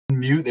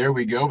Unmute. There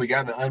we go. We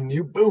got the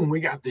unmute. Boom. We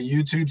got the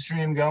YouTube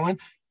stream going.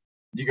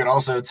 You could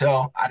also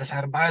tell I just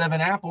had a bite of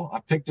an apple. I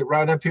picked it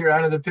right up here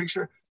out of the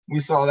picture. We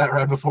saw that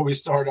right before we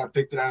started. I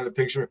picked it out of the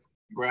picture,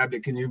 grabbed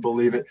it. Can you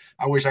believe it?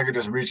 I wish I could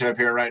just reach up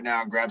here right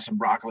now and grab some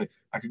broccoli.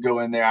 I could go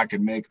in there. I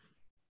could make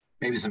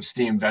maybe some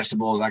steamed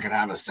vegetables. I could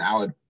have a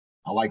salad.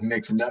 I like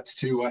mixed nuts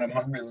too when I'm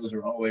hungry. Those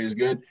are always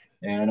good.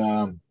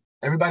 And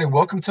everybody,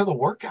 welcome to the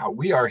workout.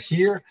 We are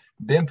here.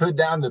 Ben put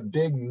down the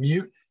big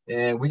mute,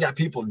 and we got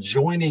people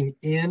joining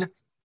in.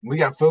 We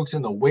got folks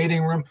in the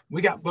waiting room.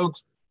 We got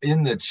folks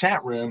in the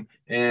chat room.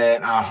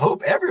 And I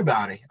hope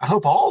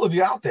all of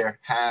you out there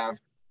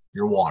have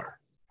your water.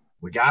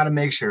 We got to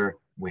make sure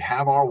we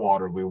have our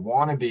water. We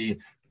want to be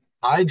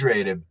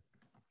hydrated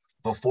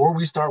before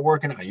we start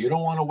working out. You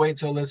don't want to wait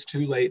till it's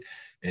too late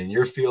and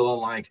you're feeling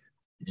like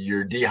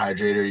you're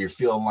dehydrated, or you're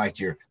feeling like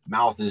your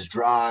mouth is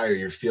dry, or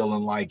you're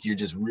feeling like you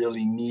just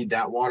really need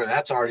that water.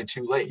 That's already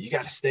too late. You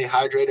got to stay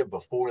hydrated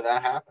before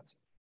that happens.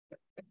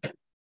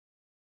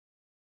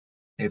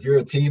 If you're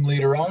a team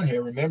leader on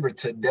here, remember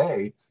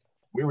today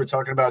we were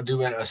talking about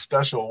doing a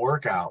special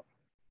workout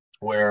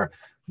where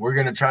we're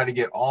going to try to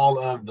get all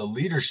of the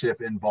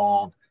leadership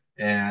involved,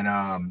 and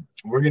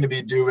we're going to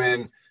be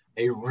doing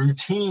a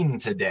routine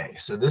today.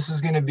 So this is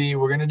going to be,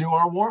 we're going to do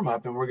our warm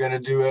up, and we're going to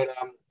do it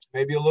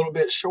maybe a little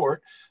bit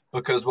short,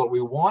 because what we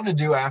want to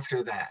do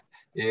after that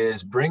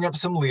is bring up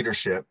some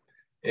leadership.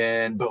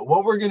 But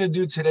what we're going to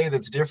do today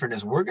that's different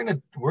is we're going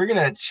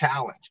to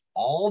challenge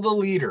all the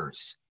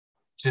leaders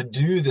to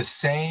do the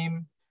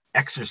same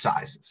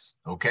exercises.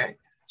 Okay.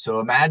 So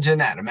imagine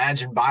that.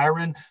 Imagine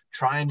Byron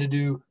trying to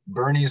do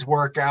Bernie's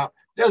workout.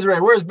 Desiree,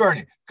 where's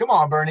Bernie? Come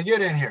on, Bernie,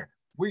 get in here.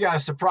 We got a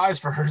surprise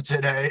for her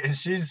today. And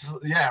she's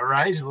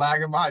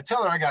lagging behind.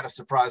 Tell her I got a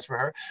surprise for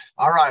her.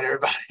 All right,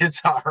 everybody,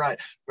 it's all right.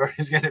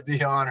 Bernie's going to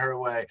be on her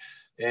way.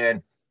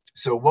 And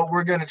so what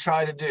we're going to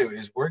try to do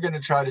is we're going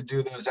to try to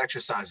do those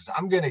exercises.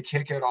 I'm going to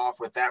kick it off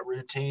with that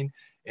routine,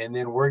 and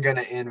then we're going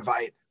to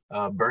invite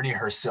Bernie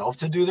herself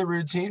to do the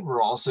routine.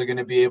 We're also going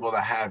to be able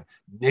to have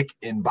Nick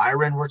and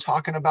Byron we're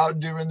talking about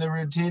doing the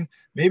routine.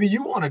 Maybe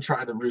you want to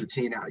try the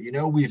routine out. You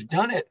know, we've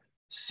done it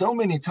so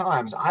many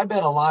times. I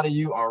bet a lot of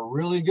you are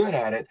really good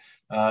at it.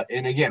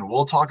 And again,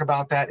 we'll talk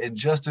about that in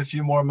just a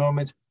few more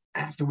moments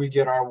after we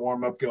get our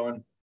warm up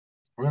going.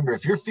 Remember,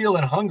 if you're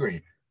feeling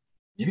hungry,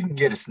 you can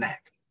get a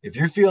snack. If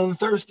you're feeling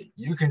thirsty,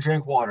 you can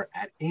drink water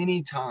at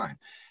any time.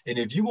 And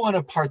if you want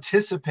to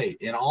participate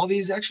in all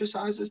these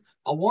exercises,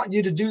 I want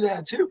you to do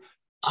that too.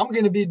 I'm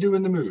going to be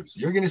doing the moves.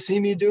 You're going to see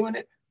me doing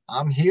it.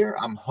 I'm here.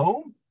 I'm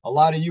home. A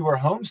lot of you are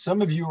home.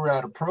 Some of you are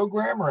at a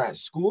program or at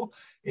school.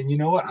 And you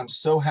know what? I'm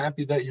so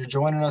happy that you're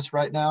joining us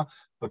right now,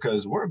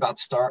 because we're about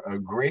to start a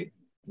great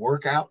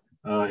workout.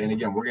 And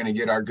again, we're going to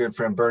get our good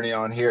friend Bernie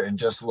on here in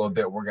just a little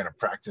bit. We're going to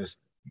practice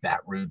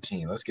that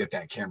routine. Let's get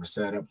that camera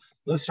set up.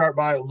 Let's start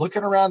by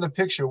looking around the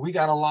picture. We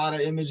got a lot of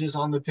images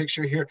on the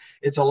picture here.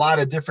 It's a lot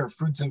of different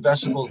fruits and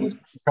vegetables. Let's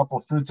put a couple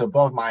fruits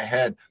above my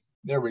head.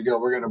 There we go.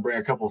 We're going to bring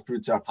a couple of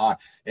fruits up high.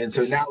 And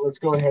so now let's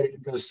go ahead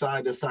and go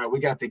side to side. We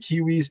got the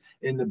kiwis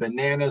and the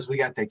bananas. We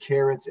got the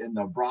carrots and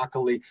the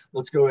broccoli.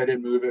 Let's go ahead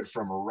and move it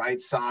from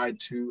right side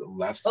to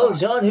left side. Oh,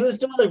 John, who was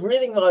doing the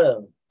breathing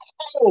bottom?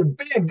 Oh,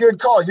 big, good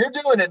call. You're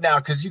doing it now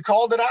because you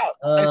called it out.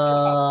 Nice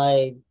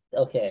job.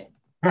 Okay.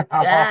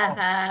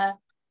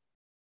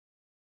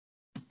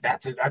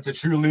 That's a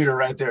true leader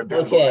right there, Ben.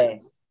 Okay.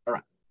 All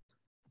right.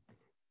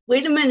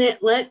 Wait a minute.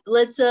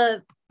 Let's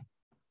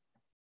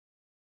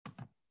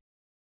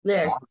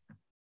there.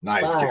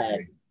 Nice. 5,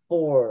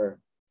 4,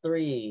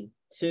 3,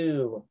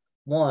 2,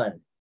 1.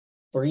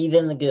 Breathe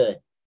in the good.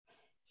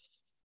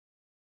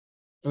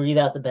 Breathe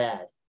out the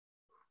bad.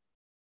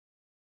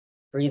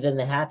 Breathe in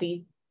the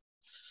happy.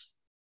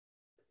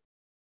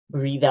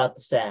 Breathe out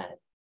the sad.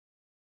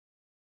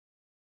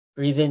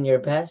 Breathe in your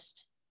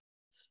best.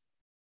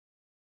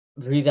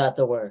 Breathe out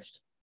the worst.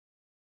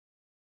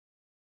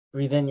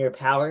 Breathe in your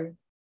power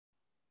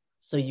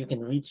so you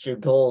can reach your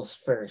goals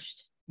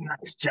first.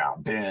 Nice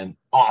job, Ben.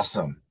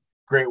 Awesome.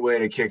 Great way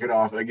to kick it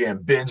off. Again,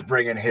 Ben's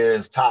bringing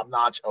his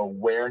top-notch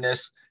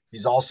awareness.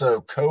 He's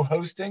also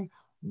co-hosting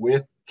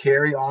with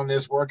Carrie on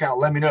this workout.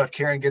 Let me know if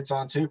Karen gets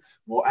on too.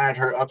 We'll add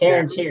her up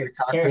Karen's there. Here.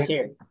 Karen's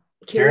here.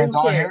 Karen's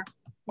on here?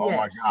 Oh yes.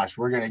 My gosh,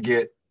 we're gonna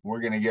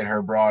get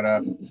her brought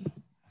up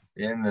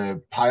in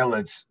the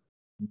pilot's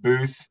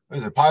booth. What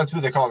is it? Pilot's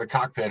booth? They call it the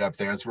cockpit up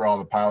there. That's where all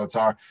the pilots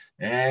are.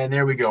 And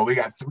there we go. We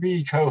got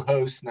 3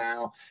 co-hosts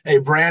now. Hey,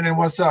 Brandon,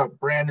 what's up?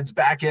 Brandon's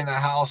back in the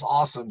house.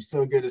 Awesome.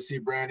 So good to see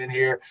Brandon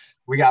here.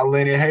 We got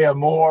Lenny. Hey,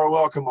 Amor.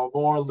 Welcome,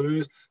 Amor.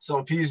 Luz.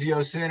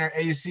 Sulpicio Center,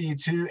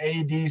 AC2,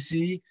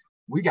 ADC.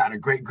 We got a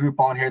great group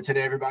on here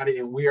today, everybody,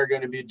 and we are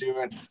going to be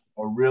doing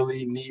a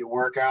really neat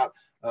workout.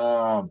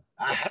 I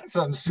had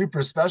something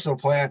super special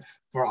planned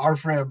for our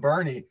friend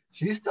Bernie.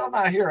 She's still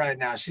not here right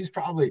now. She's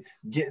probably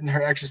getting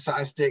her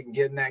exercise stick and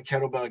getting that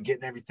kettlebell,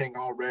 getting everything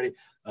all ready.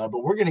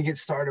 But we're going to get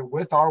started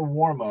with our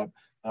warm-up,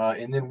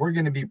 and then we're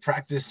going to be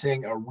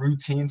practicing a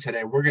routine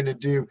today. We're going to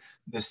do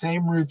the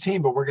same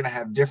routine, but we're going to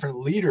have different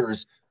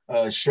leaders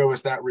show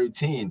us that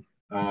routine.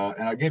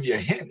 And I'll give you a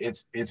hint.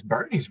 It's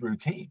Bernie's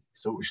routine.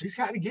 So she's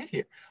got to get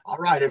here. All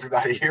right,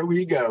 everybody, here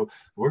we go.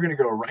 We're going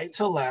to go right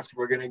to left.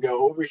 We're going to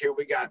go over here.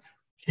 We got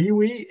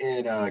kiwi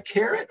and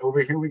carrot. Over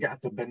here, we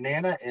got the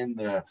banana and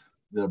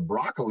the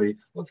broccoli.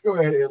 Let's go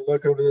ahead and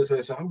look over this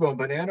way. So I'm going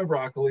banana,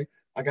 broccoli.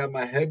 I got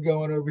my head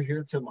going over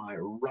here to my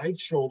right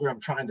shoulder. I'm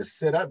trying to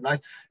sit up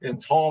nice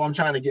and tall. I'm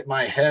trying to get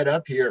my head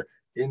up here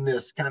in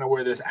this kind of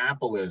where this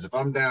apple is. If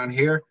I'm down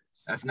here,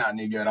 that's not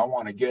any good. I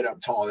want to get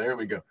up tall. There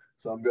we go.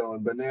 So I'm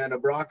going banana,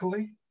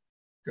 broccoli,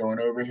 going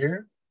over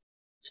here,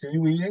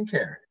 kiwi and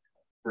carrot,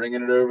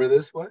 bringing it over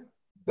this way,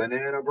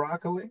 banana,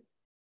 broccoli,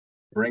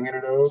 bringing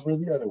it over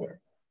the other way,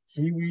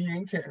 kiwi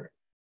and carrot,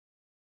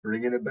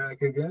 bringing it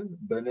back again,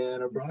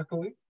 banana,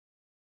 broccoli,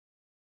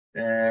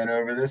 and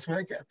over this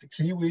way, got the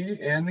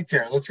kiwi and the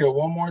carrot. Let's go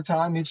one more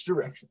time each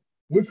direction.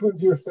 Which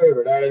one's your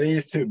favorite out of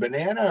these two,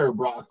 banana or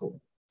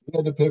broccoli? You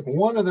had to pick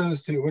one of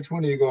those two. Which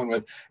one are you going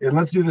with? And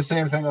let's do the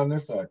same thing on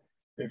this side.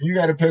 If you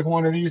got to pick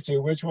one of these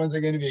two, which ones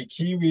are going to be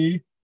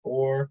kiwi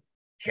or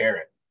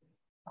carrot?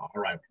 All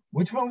right.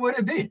 Which one would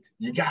it be?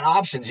 You got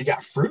options. You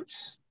got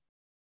fruits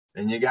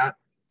and you got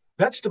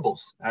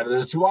vegetables out of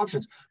those two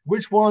options.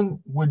 Which one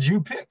would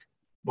you pick?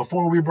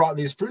 Before we brought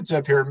these fruits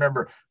up here,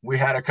 remember, we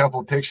had a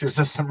couple pictures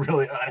of some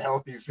really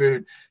unhealthy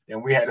food,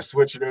 and we had to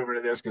switch it over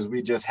to this because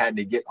we just had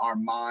to get our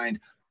mind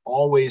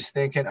always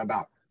thinking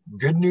about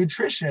good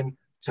nutrition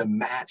to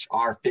match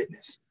our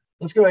fitness.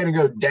 Let's go ahead and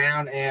go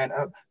down and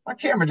up. My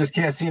camera just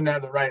can't seem to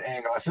have the right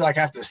angle. I feel like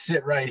I have to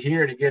sit right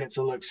here to get it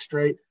to look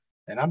straight.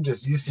 And you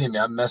see me,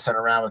 I'm messing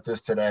around with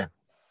this today.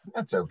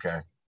 That's okay.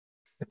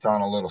 It's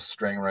on a little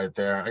string right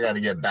there. I got to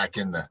get back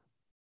in the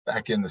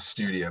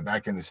studio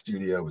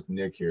with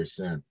Nick here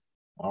soon.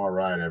 All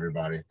right,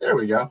 everybody. There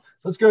we go.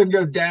 Let's go ahead and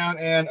go down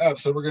and up.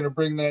 So we're going to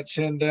bring that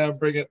chin down,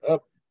 bring it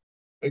up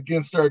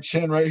against our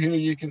chin right here.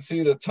 You can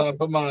see the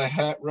top of my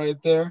hat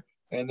right there.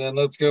 And then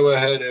let's go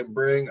ahead and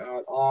bring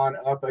it on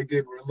up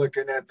again. We're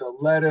looking at the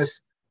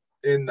lettuce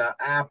in the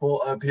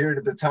apple up here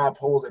to the top.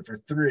 Hold it for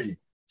 3,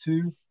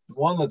 2,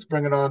 1. Let's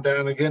bring it on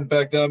down again,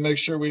 back down. Make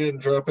sure we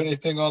didn't drop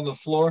anything on the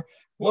floor.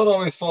 What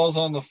always falls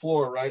on the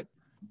floor, right?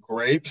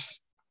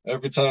 Grapes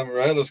every time,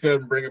 right? Let's go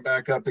ahead and bring it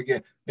back up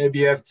again. Maybe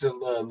you have to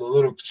the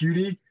little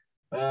cutie,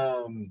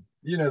 the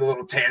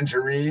little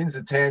tangerines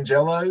and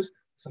tangelos.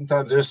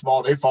 Sometimes they're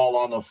small. They fall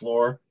on the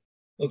floor.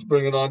 Let's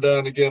bring it on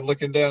down again,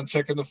 looking down,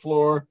 checking the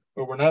floor,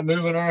 but we're not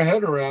moving our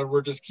head around.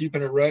 We're just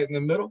keeping it right in the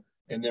middle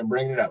and then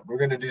bringing it up. We're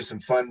going to do some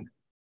fun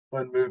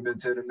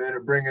movements in a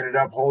minute, bringing it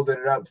up, holding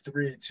it up,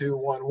 3, 2,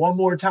 1. One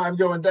more time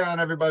going down,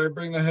 everybody.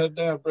 Bring the head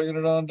down, bringing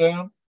it on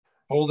down,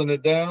 holding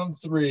it down,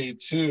 3,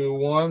 2,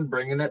 1,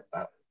 bringing it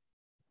up.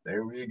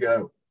 There we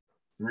go.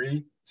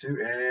 3,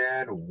 2,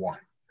 and 1.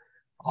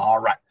 All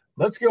right.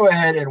 Let's go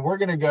ahead and we're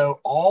going to go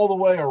all the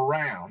way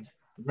around.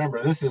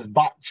 Remember, this is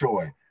bok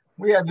choy.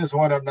 We had this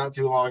one up not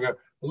too long ago.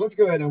 But let's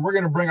go ahead and we're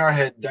going to bring our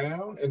head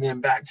down and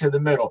then back to the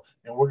middle.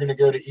 And we're going to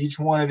go to each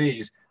one of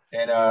these.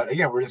 And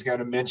again, we're just going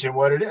to mention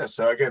what it is.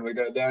 So again, we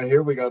got down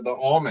here, we got the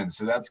almonds.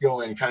 So that's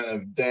going kind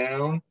of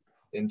down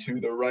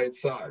into the right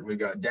side. We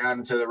got down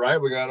and to the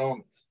right, we got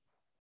almonds.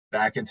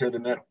 Back into the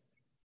middle.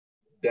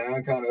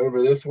 Down kind of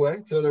over this way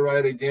to the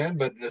right again,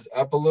 but just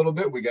up a little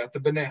bit. We got the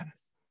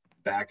bananas.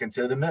 Back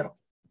into the middle.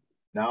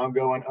 Now I'm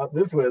going up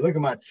this way. Look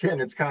at my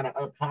chin. It's kind of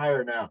up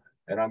higher now.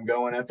 And I'm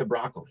going at the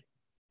broccoli.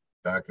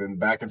 Back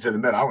into the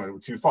middle. I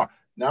went too far.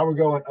 Now we're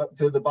going up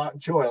to the bok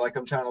choy, like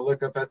I'm trying to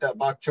look up at that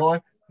bok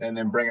choy, and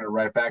then bringing it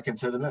right back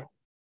into the middle.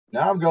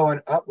 Now I'm going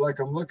up like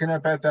I'm looking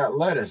up at that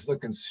lettuce,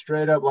 looking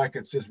straight up like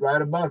it's just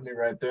right above me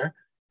right there,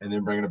 and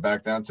then bringing it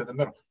back down to the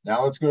middle.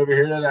 Now let's go over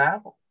here to the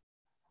apple.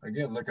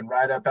 Again, looking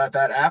right up at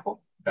that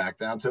apple, back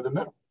down to the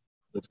middle.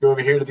 Let's go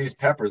over here to these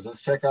peppers.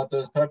 Let's check out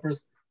those peppers.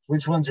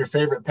 Which one's your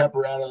favorite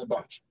pepper out of the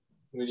bunch?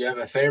 Do you have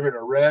a favorite,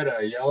 a red,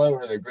 a yellow,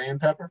 or the green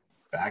pepper?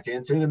 Back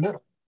into the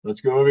middle.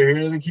 Let's go over here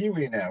to the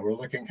kiwi now. We're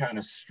looking kind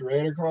of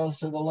straight across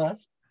to the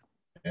left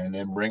and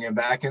then bring it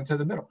back into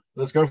the middle.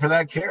 Let's go for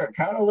that carrot,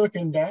 kind of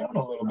looking down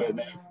a little bit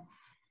now.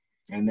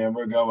 And then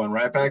we're going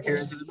right back here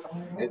into the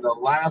middle. And the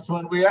last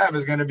one we have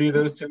is going to be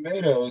those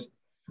tomatoes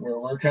where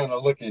we're kind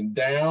of looking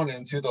down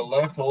and to the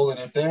left,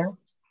 holding it there.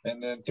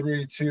 And then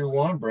 3, 2,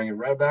 1, bring it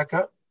right back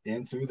up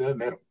into the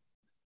middle.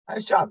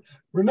 Nice job.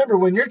 Remember,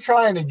 when you're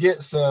trying to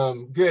get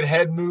some good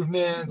head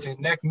movements and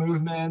neck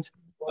movements,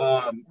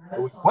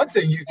 one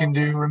thing you can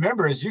do,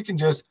 remember, is you can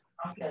just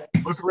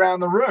look around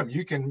the room.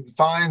 You can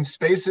find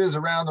spaces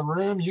around the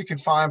room. You can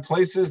find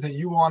places that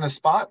you want to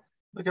spot.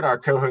 Look at our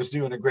co-host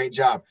doing a great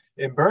job.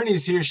 And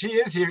Bernie's here. She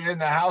is here in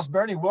the house.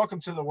 Bernie, welcome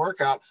to the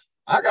workout.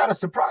 I got a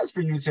surprise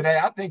for you today.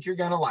 I think you're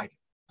going to like it.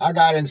 I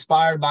got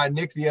inspired by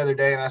Nick the other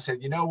day, and I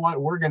said, you know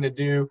what? We're going to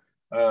do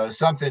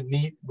something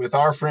neat with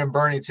our friend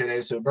Bernie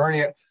today. So,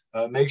 Bernie,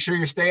 make sure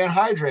you're staying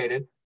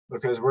hydrated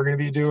because we're going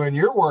to be doing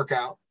your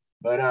workout.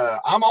 But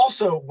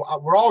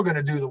we're all going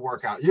to do the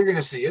workout. You're going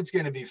to see. It's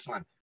going to be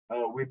fun.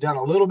 We've done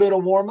a little bit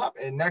of warm-up.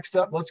 And next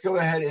up, let's go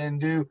ahead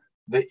and do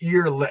the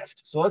ear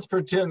lift. So let's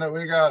pretend that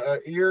we got an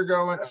ear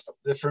going.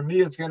 For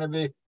me, it's going to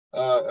be,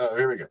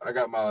 here we go. I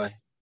got my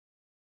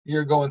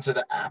ear going to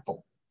the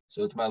apple.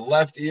 So it's my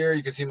left ear.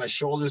 You can see my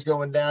shoulders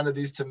going down to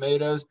these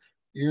tomatoes,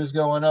 ears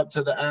going up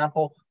to the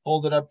apple.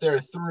 Hold it up there.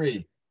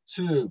 3,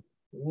 2,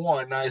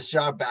 1. Nice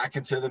job. Back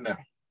into the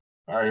middle.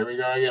 All right, here we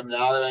go again.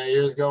 Now that my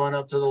ear's going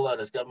up to the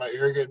lettuce, got my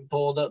ear getting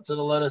pulled up to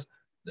the lettuce.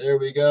 There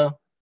we go.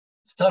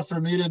 It's tough for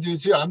me to do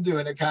too. I'm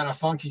doing it kind of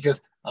funky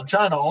because I'm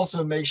trying to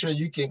also make sure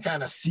you can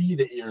kind of see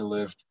the ear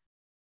lift.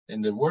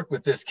 And to work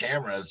with this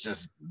camera is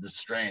just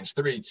strange.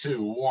 3,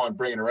 2, 1,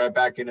 bringing it right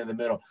back into the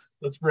middle.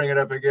 Let's bring it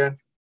up again.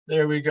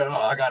 There we go.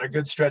 Oh, I got a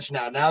good stretch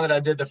now. Now that I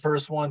did the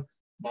first one,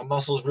 my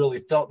muscles really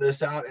felt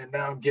this out. And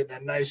now I'm getting a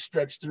nice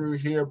stretch through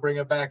here. Bring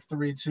it back.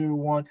 3, 2,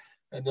 1.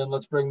 And then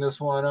let's bring this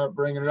one up,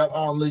 bringing it up.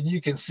 Oh,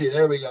 you can see.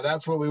 There we go.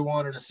 That's what we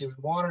wanted to see. We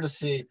wanted to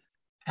see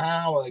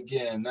how,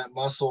 again, that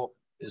muscle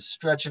is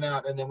stretching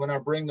out. And then when I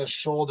bring the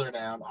shoulder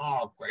down,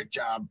 oh, great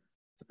job.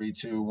 3,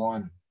 2,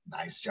 1.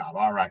 Nice job.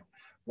 All right.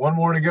 One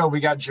more to go. We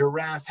got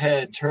giraffe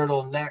head,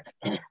 turtle neck.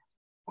 I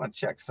want to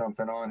check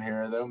something on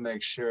here, though.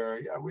 Make sure.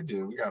 Yeah, we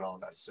do. We got all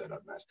that set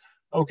up nice.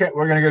 Okay,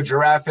 we're going to go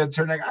giraffe head,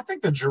 turtle neck. I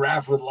think the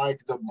giraffe would like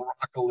the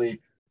broccoli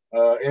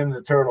in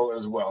the turtle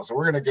as well. So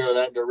we're going to go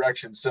that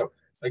direction. So,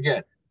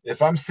 again,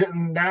 if I'm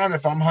sitting down,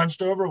 if I'm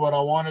hunched over, what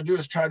I want to do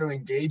is try to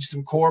engage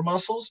some core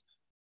muscles.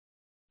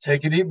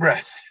 Take a deep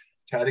breath.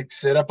 Try to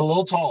sit up a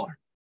little taller.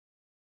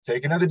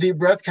 Take another deep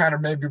breath, kind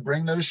of maybe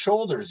bring those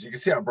shoulders. You can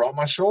see I brought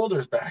my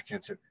shoulders back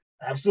into it.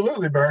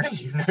 Absolutely, Bernie.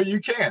 You know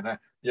you can.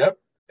 Yep.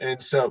 And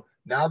so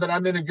now that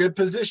I'm in a good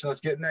position, let's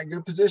get in that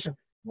good position.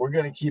 We're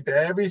going to keep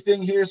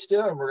everything here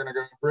still. And we're going to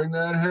go bring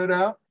that head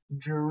out.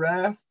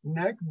 Giraffe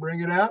neck,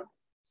 bring it out.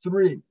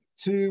 3,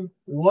 2,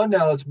 1.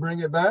 Now let's bring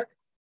it back.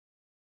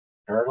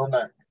 Turtle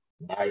neck.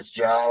 Nice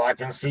job. I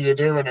can see you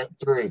doing it.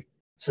 3,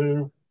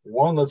 2,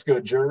 1. Let's go.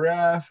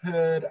 Giraffe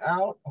head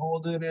out.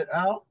 Holding it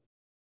out.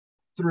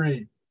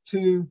 3,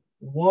 2,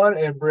 1.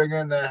 And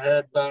bringing the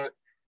head back.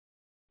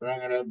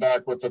 Bringing it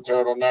back with the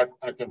turtleneck.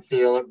 I can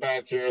feel it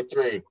back here.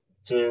 3,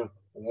 2,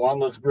 1.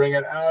 Let's bring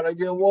it out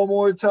again. One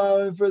more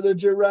time for the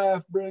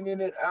giraffe. Bringing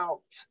it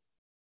out.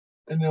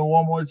 And then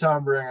one more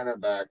time, bringing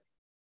it back.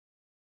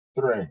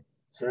 3,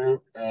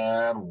 2,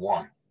 and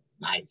 1.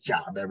 Nice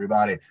job,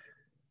 everybody.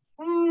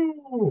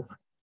 Woo.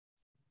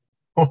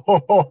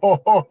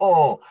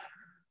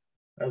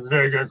 That's a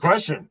very good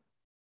question.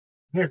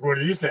 Nick, what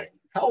do you think?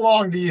 How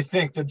long do you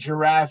think the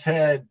giraffe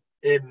head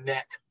and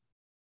neck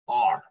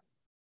are?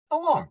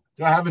 How long?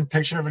 Do I have a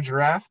picture of a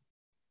giraffe?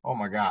 Oh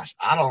my gosh.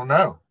 I don't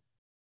know.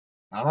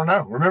 I don't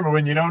know. Remember,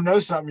 when you don't know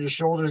something, your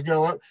shoulders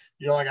go up.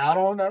 You're like, I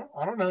don't know.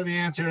 I don't know the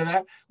answer to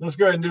that. Let's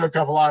go ahead and do a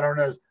couple I don't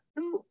knows.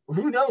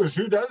 Who knows?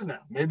 Who does know?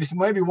 Maybe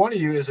one of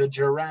you is a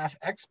giraffe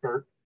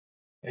expert,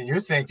 and you're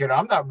thinking,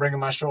 I'm not bringing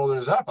my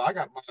shoulders up. I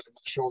got my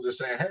shoulders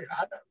saying, hey,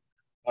 I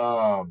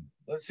know.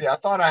 Let's see. I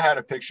thought I had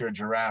a picture of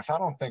giraffe. I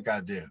don't think I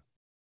do.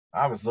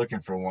 I was looking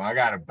for one. I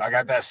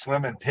got that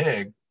swimming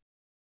pig.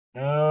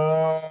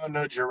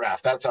 No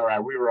giraffe. That's all right.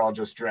 We were all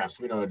just giraffes.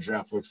 We know what a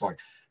giraffe looks like.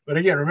 But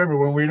again, remember,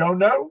 when we don't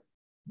know,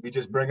 we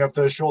just bring up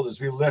those shoulders.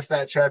 We lift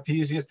that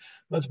trapezius.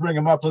 Let's bring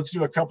them up. Let's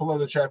do a couple of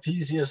the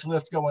trapezius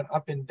lift going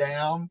up and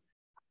down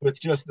with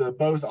just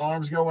both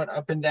arms going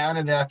up and down.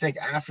 And then I think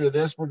after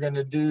this, we're going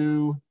to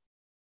do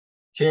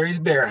Carrie's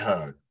bear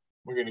hug.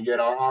 We're going to get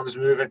our arms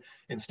moving.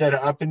 Instead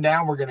of up and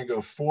down, we're going to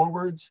go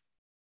forwards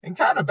and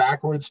kind of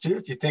backwards too,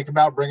 if you think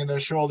about bringing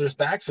those shoulders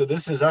back. So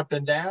this is up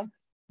and down.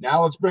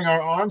 Now let's bring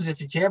our arms.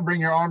 If you can,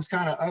 bring your arms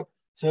kind of up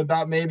to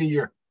about maybe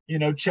your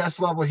chest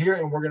level here.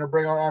 And we're going to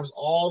bring our arms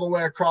all the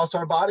way across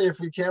our body. If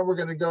we can, we're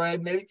going to go ahead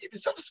and maybe give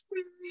yourself a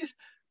squeeze.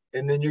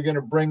 And then you're going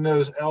to bring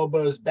those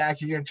elbows back.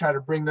 You're going to try to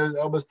bring those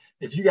elbows.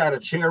 If you got a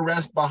chair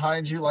rest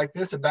behind you like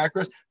this, a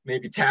backrest,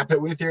 maybe tap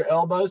it with your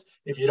elbows.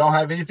 If you don't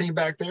have anything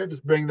back there,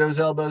 just bring those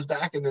elbows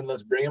back. And then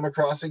let's bring them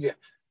across again.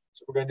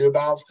 So we're going to do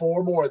about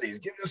 4 more of these.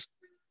 Give it a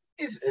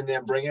squeeze and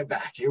then bring it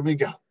back. Here we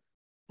go.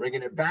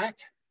 Bringing it back.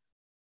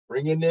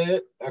 Bringing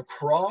it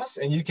across.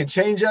 And you can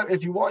change up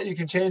if you want. You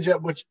can change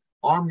up which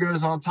arm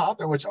goes on top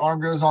and which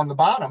arm goes on the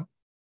bottom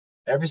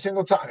every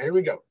single time. Here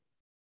we go.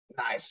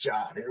 Nice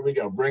job. Here we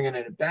go. Bringing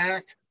it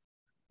back.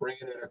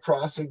 Bringing it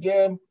across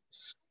again.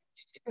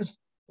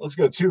 Let's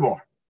go 2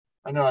 more.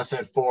 I know I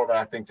said 4, but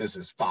I think this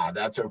is 5.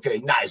 That's okay.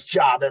 Nice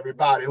job,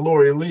 everybody.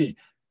 Lori Lee,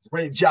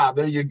 great job.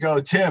 There you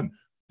go. Tim,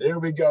 there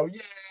we go.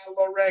 Yeah,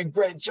 Lorraine,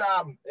 great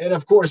job. And,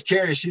 of course,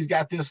 Carrie, she's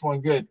got this one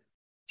good.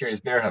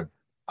 Carrie's bear hug.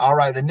 All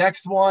right, the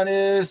next one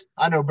is,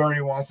 I know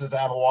Bernie wants us to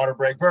have a water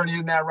break. Bernie,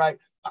 isn't that right?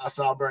 I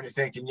saw Bernie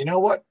thinking, you know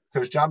what?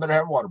 Coach John better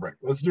have a water break.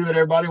 Let's do it,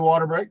 everybody.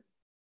 Water break.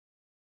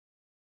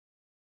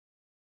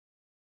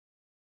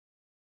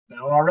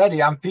 Now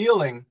already I'm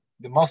feeling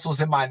the muscles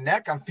in my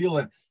neck. I'm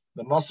feeling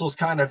the muscles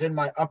kind of in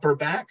my upper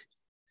back.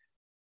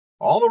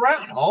 All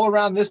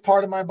around this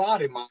part of my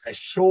body, my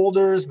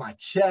shoulders, my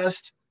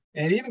chest,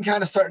 and even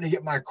kind of starting to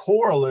get my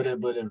core a little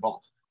bit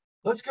involved.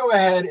 Let's go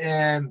ahead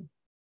and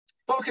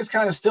focus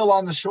kind of still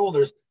on the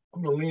shoulders.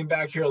 I'm going to lean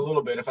back here a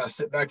little bit. If I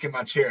sit back in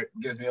my chair, it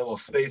gives me a little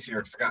space here.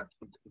 It's got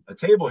a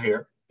table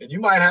here, and you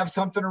might have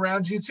something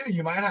around you too.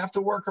 You might have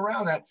to work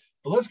around that.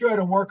 But let's go ahead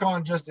and work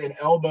on just an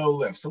elbow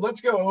lift. So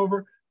let's go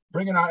over.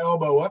 bringing our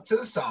elbow up to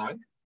the side,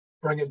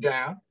 bring it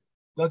down.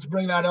 Let's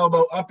bring that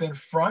elbow up in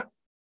front.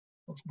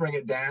 Let's bring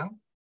it down.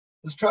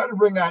 Let's try to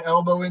bring that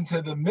elbow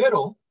into the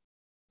middle,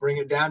 bring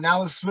it down. Now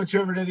let's switch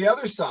over to the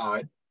other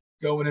side,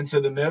 going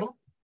into the middle.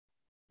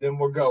 Then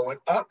we're going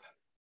up.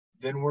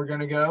 Then we're going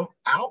to go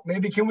out.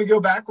 Maybe can we go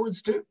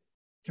backwards too?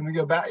 Can we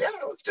go back? Yeah,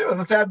 let's do it.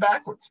 Let's add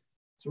backwards.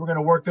 So we're going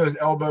to work those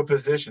elbow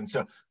positions.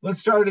 So let's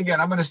start it again.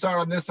 I'm going to start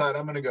on this side.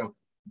 I'm going to go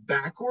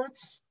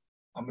backwards.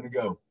 I'm going to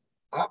go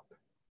up.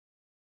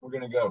 We're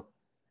going to go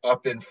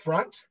up in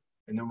front.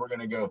 And then we're going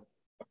to go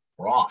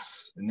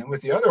across. And then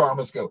with the other arm,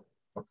 let's go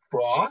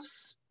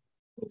across.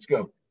 Let's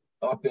go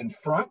up in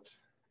front.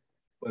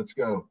 Let's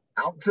go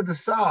out to the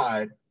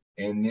side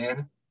and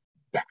then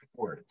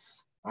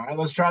backwards. All right,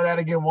 let's try that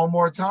again one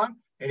more time.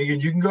 And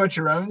again, you can go at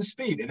your own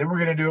speed. And then we're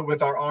going to do it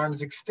with our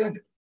arms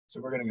extended. So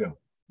we're going to go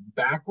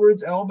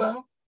backwards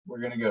elbow. We're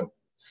going to go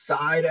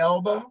side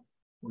elbow.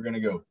 We're going to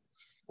go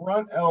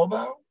front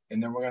elbow.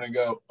 And then we're going to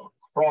go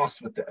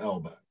across with the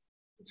elbow.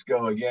 Let's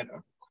go again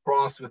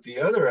across with the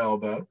other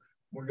elbow.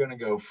 We're going to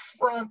go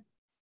front.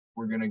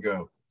 We're going to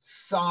go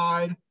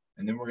side.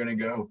 And then we're going to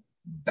go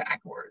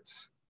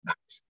backwards.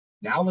 Nice.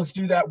 Now let's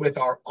do that with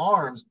our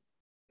arms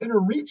in a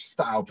reach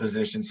style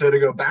position. So to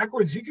go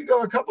backwards, you could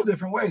go a couple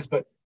different ways,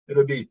 but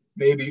it'll be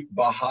maybe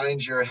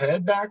behind your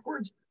head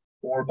backwards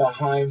or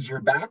behind your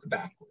back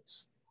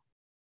backwards.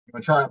 You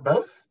want to try it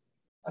both?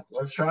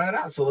 Let's try it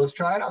out. So let's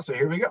try it out. So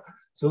here we go.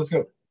 So let's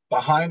go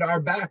behind our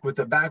back with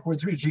the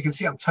backwards reach. You can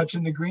see I'm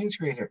touching the green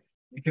screen here.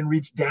 You can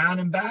reach down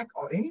and back.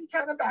 Any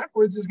kind of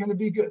backwards is going to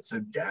be good. So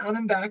down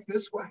and back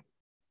this way.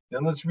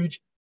 Then let's reach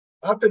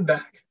up and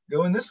back,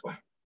 going this way.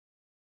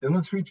 Then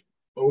let's reach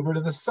over to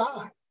the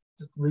side.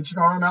 Just reach an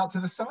arm out to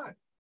the side.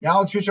 Now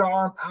let's reach our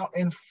arm out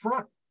in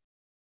front.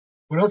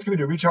 What else can we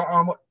do? Reach our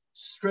arm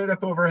straight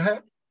up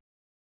overhead.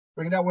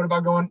 Bring it down. What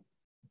about going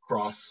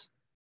across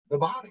the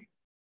body?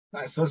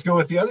 Nice. So let's go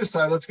with the other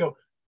side. Let's go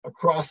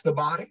across the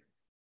body.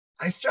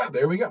 Nice job.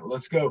 There we go.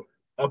 Let's go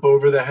up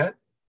over the head.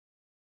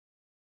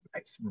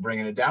 Nice. We're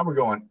bringing it down. We're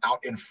going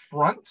out in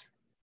front.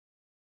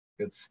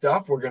 Good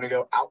stuff. We're going to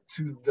go out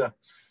to the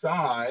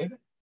side.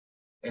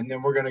 And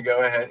then we're going to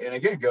go ahead and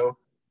again go.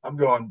 I'm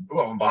going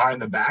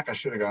behind the back. I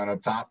should have gone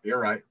up top.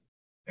 You're right.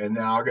 And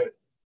now I'll get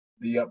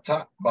the up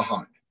top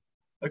behind.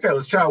 Okay,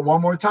 let's try it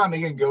one more time.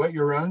 Again, go at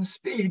your own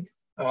speed.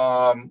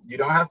 You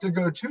don't have to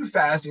go too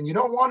fast, and you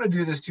don't want to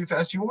do this too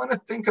fast. You want to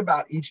think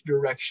about each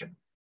direction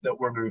that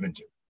we're moving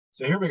to.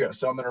 So here we go.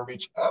 So I'm going to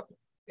reach up,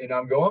 and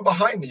I'm going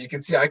behind me. You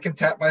can see I can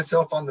tap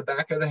myself on the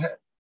back of the head.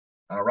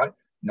 All right.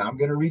 Now I'm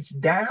going to reach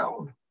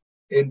down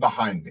in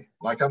behind me,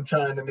 like I'm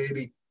trying to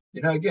maybe,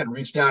 again,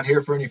 reach down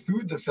here for any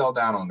food that fell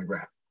down on the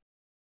ground.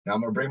 Now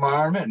I'm going to bring my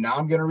arm in. Now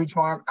I'm going to reach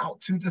my arm out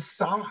to the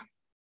side.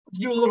 Let's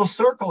do a little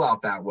circle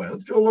out that way.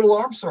 Let's do a little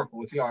arm circle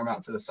with the arm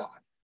out to the side.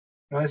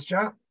 Nice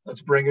job.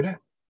 Let's bring it in.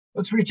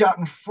 Let's reach out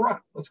in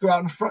front. Let's go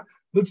out in front.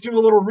 Let's do a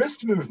little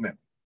wrist movement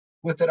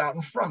with it out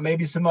in front.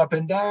 Maybe some up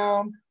and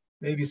down,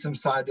 maybe some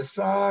side to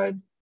side,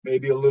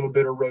 maybe a little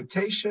bit of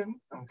rotation.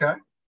 Okay.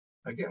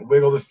 Again,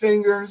 wiggle the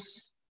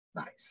fingers.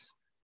 Nice.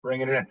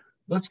 Bringing it in.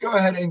 Let's go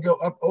ahead and go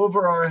up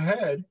over our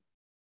head.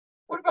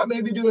 What about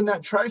maybe doing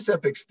that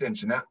tricep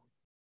extension?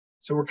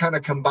 So we're kind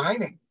of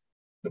combining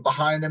the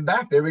behind and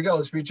back. There we go.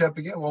 Let's reach up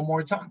again one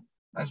more time.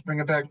 Let's bring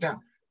it back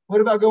down.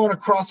 What about going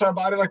across our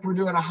body like we're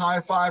doing a high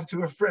five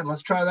to a friend?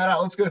 Let's try that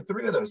out. Let's go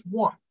 3 of those.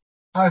 1,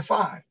 high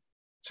five,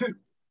 2,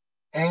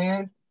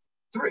 and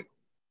 3.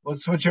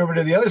 Let's switch over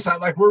to the other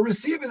side like we're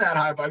receiving that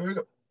high five. Here we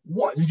go.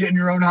 1, you're getting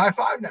your own high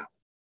five now.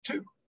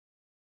 2,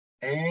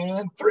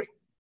 and 3.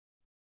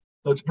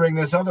 Let's bring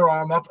this other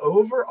arm up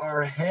over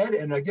our head.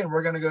 And again,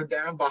 we're going to go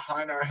down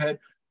behind our head.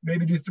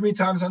 Maybe do 3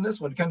 times on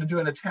this one, kind of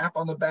doing a tap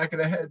on the back of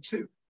the head,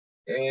 2,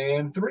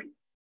 and 3.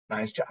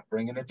 Nice job,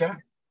 bringing it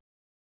down.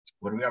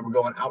 What do we got? We're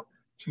going out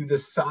to the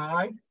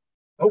side.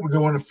 Oh, we're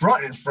going in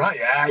front.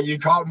 Yeah, you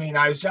caught me.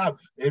 Nice job.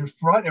 In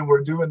front, and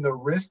we're doing the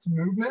wrist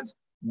movements,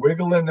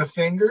 wiggling the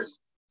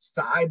fingers,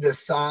 side to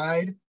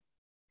side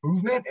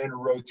movement and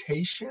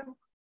rotation.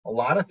 A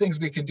lot of things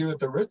we can do with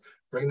the wrist.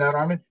 Bring that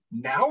arm in.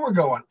 Now we're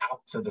going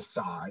out to the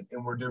side,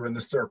 and we're doing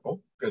the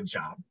circle. Good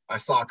job. I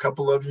saw a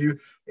couple of you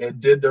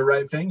did the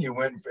right thing. You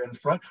went in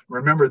front.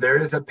 Remember, there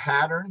is a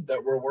pattern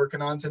that we're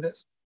working on to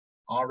this.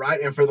 All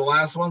right, and for the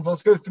last ones,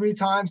 let's go 3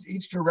 times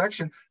each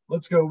direction.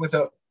 Let's go with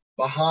a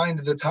behind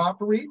the top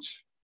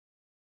reach,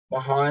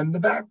 behind the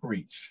back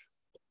reach,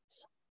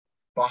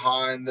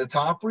 behind the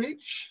top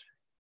reach,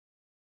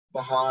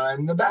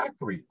 behind the back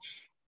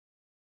reach,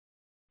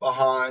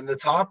 behind the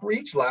top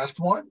reach, last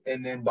one,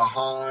 and then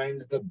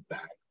behind the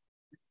back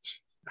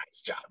reach.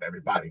 Nice job,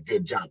 everybody.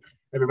 Good job.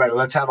 Everybody,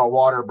 let's have a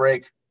water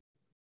break.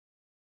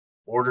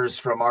 Orders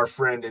from our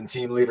friend and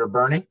team leader,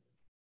 Berni.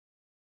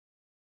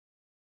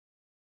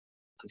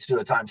 Let's do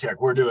a time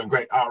check. We're doing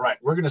great. All right,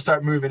 we're going to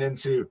start moving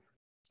into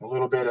a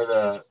little bit of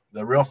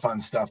the real fun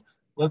stuff.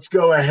 Let's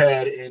go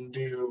ahead and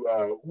do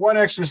one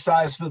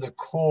exercise for the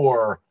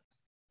core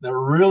that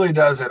really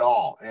does it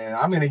all. And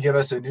I'm going to give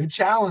us a new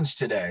challenge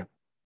today.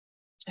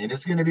 And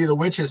it's going to be the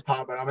witch's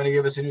pot, but I'm going to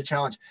give us a new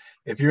challenge.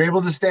 If you're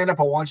able to stand up,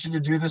 I want you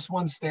to do this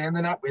one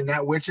standing up in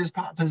that witch's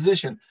pot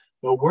position.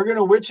 But we're going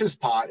to witch's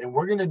pot, and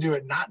we're going to do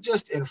it not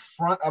just in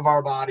front of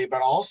our body,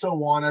 but also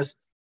want us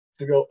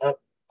to go up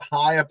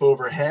high up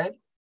overhead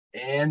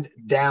and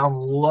down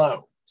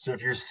low. So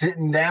if you're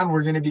sitting down,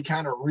 we're going to be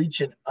kind of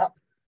reaching up.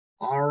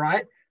 All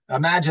right.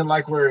 Imagine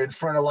like we're in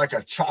front of like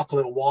a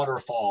chocolate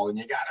waterfall, and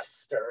you got to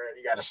stir it.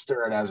 You got to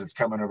stir it as it's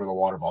coming over the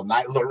waterfall.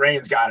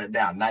 Lorraine's got it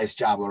down. Nice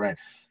job, Lorraine.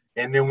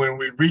 And then when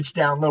we reach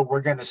down low,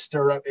 we're going to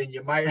stir up, and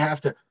you might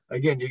have to,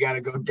 again, you got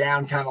to go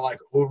down kind of like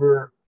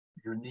over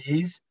your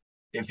knees.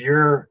 If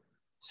you're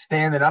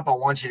standing up, I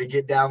want you to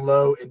get down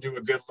low and do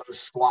a good low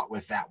squat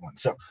with that one.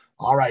 So,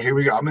 all right, here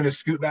we go. I'm going to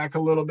scoot back a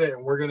little bit,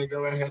 and we're going to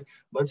go ahead.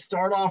 Let's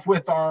start off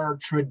with our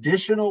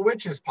traditional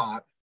witch's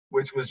pot,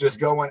 which was just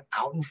going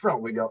out in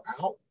front. We go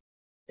out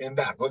and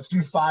back. Let's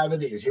do 5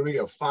 of these. Here we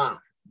go. 5.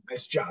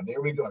 Nice job.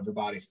 There we go,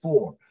 everybody.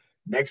 4.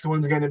 Next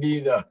one's going to be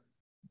the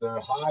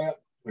high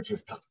up, which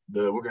is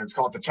we're going to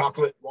call it the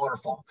chocolate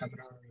waterfall, coming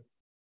out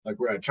like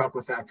we're at a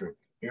chocolate factory.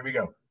 Here we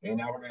go. And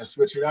now we're going to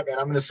switch it up, and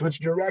I'm going to switch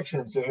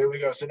directions. So here we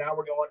go. So now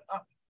we're going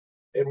up,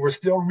 and we're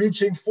still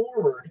reaching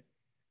forward,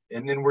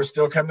 and then we're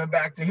still coming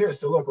back to here.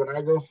 So look, when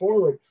I go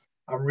forward,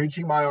 I'm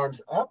reaching my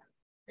arms up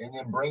and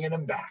then bringing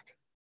them back.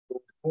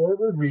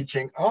 Forward,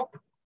 reaching up,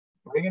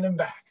 bringing them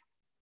back.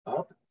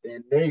 Up,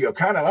 and there you go.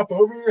 Kind of up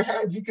over your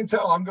head. You can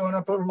tell I'm going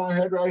up over my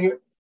head right here.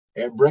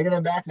 And bringing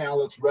them back now.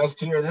 Let's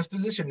rest here in this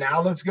position.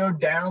 Now let's go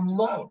down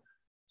low.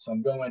 So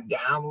I'm going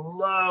down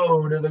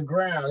low to the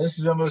ground. This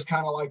is almost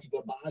kind of like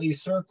the body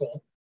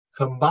circle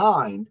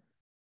combined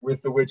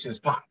with the witch's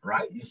pot,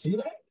 right? You see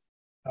that?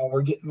 How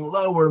we're getting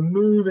low. We're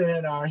moving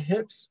in our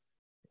hips.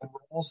 And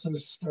we're also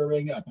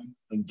stirring up. I'm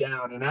going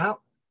down and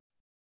out,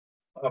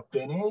 up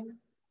and in,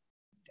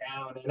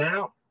 down and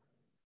out,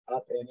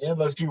 up and in.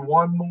 Let's do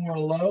one more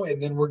low,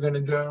 and then we're going to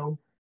go.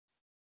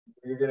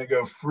 You're going to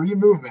go free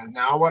movement.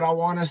 Now what I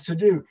want us to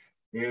do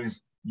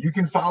is you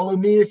can follow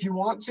me if you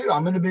want to.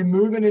 I'm going to be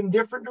moving in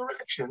different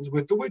directions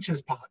with the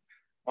witch's pot.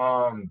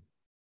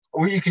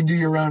 Or you can do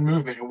your own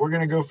movement. And we're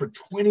going to go for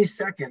 20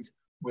 seconds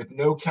with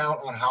no count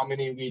on how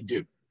many we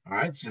do. All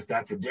right. It's just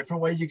that's a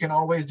different way you can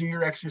always do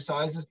your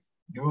exercises.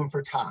 Do them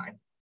for time.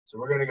 So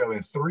we're going to go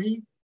in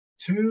 3,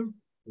 2,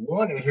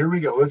 1. And here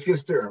we go. Let's get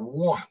started.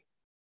 1,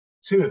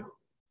 2,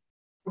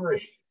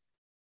 3,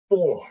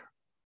 4,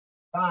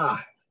 5,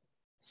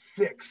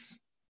 6,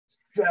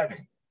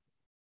 7,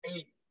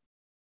 8,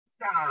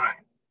 9,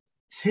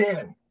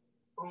 10,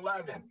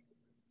 11,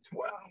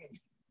 12,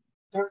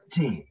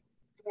 13,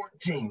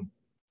 14,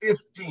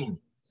 15,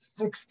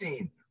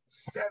 16,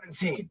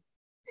 17,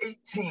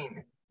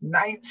 18,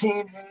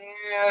 19,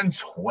 and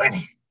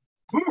 20.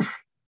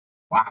 Oof.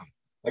 Wow.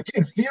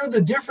 Again, feel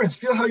the difference.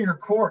 Feel how your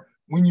core,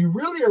 when you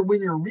really are,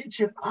 when you're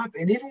reaching up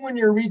and even when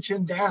you're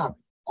reaching down,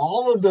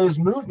 all of those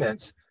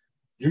movements,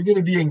 you're going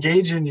to be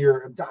engaging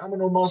your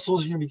abdominal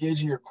muscles. You're going to be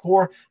engaging your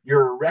core,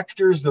 your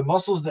erectors, the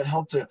muscles that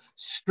help to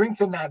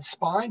strengthen that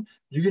spine.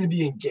 You're going to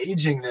be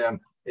engaging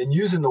them and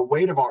using the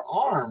weight of our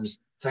arms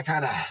to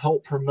kind of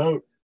help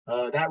promote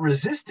that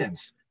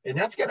resistance. And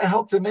that's going to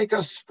help to make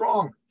us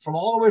strong from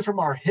all the way from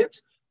our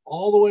hips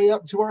all the way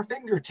up to our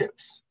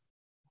fingertips.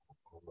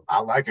 I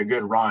like a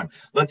good rhyme.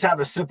 Let's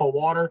have a sip of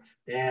water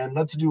and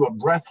let's do a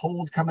breath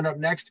hold coming up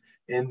next.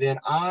 And then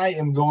I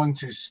am going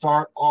to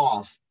start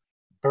off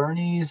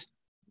Bernie's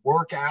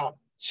workout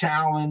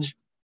challenge.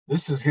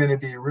 This is going to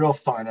be real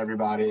fun,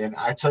 everybody. And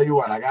I tell you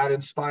what, I got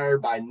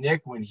inspired by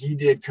Nick when he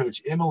did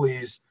Coach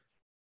Emily's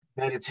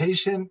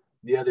meditation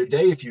the other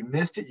day. If you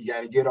missed it, you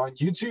got to get on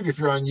YouTube. If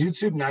you're on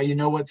YouTube, now you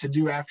know what to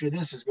do after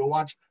this is go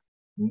watch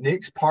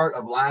Nick's part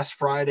of last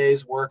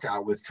Friday's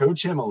workout with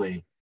Coach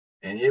Emily.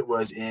 And it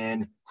was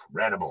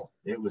incredible.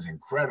 It was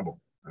incredible.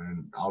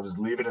 And I'll just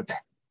leave it at that.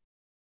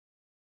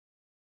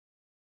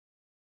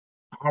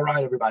 All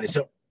right, everybody.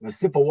 So a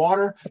sip of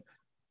water.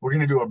 We're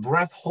going to do a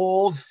breath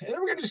hold, and then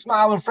we're going to do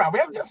smile and frown. We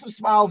haven't done some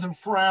smiles and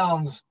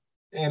frowns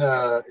in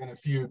a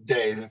few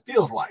days. It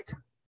feels like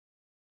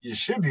you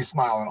should be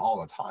smiling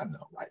all the time,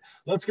 though, right?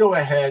 Let's go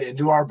ahead and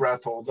do our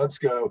breath hold. Let's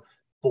go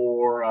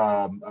for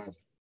a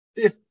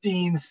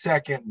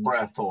 15-second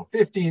breath hold,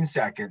 15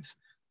 seconds,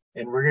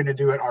 and we're going to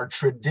do it our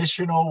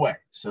traditional way.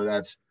 So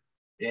that's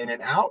in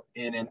and out,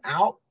 in and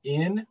out,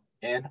 in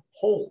and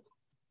hold.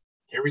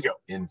 Here we go.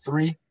 In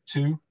 3,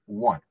 2,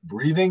 1.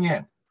 Breathing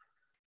in.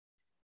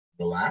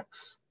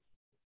 Relax.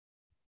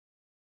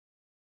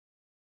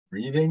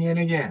 Breathing in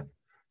again.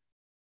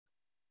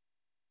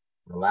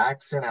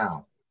 Relax and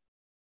out.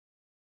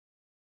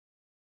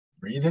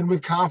 Breathe in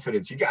with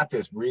confidence. You got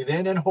this. Breathe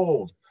in and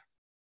hold.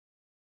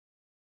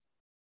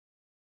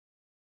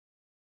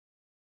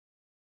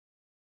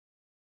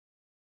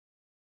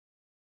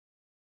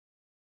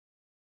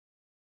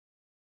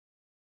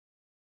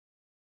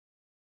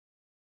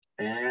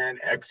 And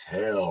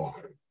exhale.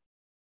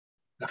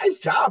 Nice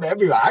job,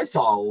 everyone. I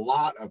saw a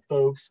lot of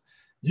folks.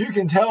 You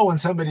can tell when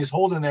somebody's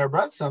holding their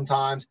breath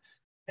sometimes,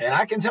 and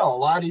I can tell a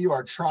lot of you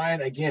are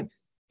trying. Again,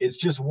 It's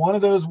just one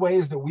of those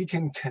ways that we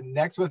can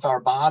connect with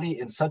our body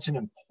in such an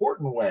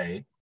important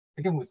way,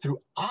 again,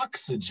 through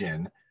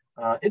oxygen.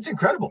 It's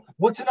incredible.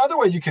 What's another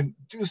way you can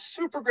do a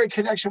super great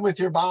connection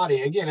with your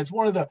body? Again, it's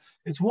one of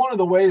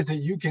the ways that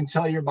you can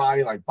tell your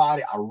body, like,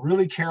 body, I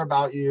really care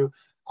about you.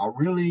 I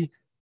really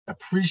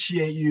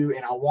appreciate you,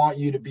 and I want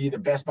you to be the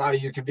best body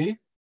you can be.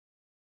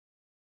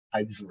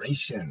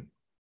 Hydration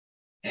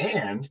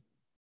and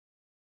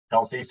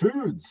healthy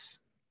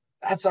foods.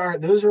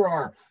 Those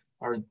are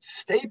our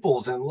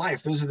staples in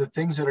life. Those are the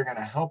things that are going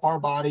to help our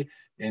body,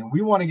 and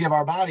we want to give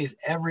our bodies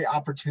every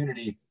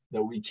opportunity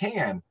that we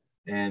can.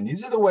 And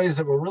these are the ways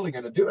that we're really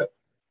going to do it.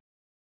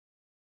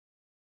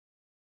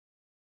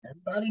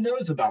 Everybody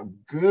knows about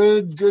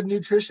good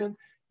nutrition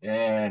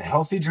and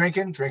healthy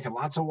drinking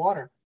lots of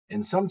water.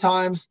 And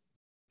sometimes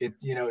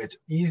it's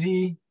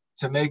easy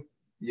to make,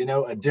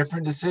 a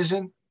different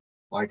decision,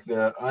 like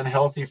the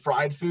unhealthy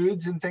fried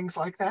foods and things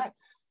like that.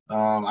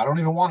 I don't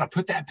even want to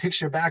put that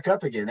picture back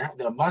up again.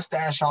 The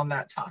mustache on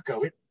that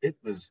taco, it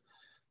was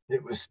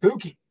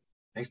spooky.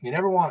 Makes me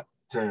never want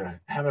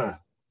to have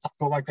a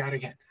taco like that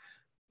again.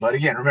 But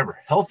again, remember,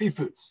 healthy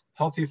foods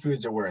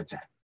are where it's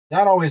at.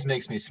 That always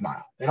makes me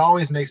smile. It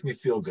always makes me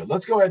feel good.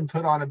 Let's go ahead and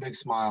put on a big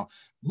smile.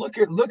 Look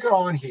at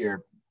on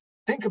here.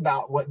 Think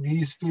about what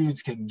these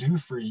foods can do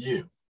for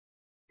you,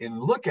 and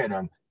look at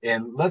them,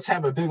 and let's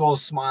have a big old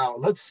smile.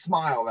 Let's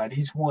smile at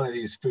each one of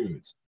these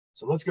foods.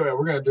 So let's go ahead.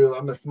 I'm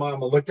going to smile. I'm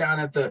going to look down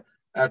at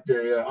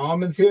the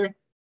almonds here.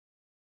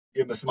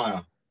 Give them a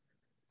smile.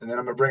 And then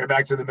I'm going to bring it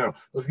back to the middle.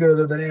 Let's go to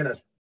the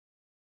bananas.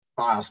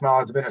 Smile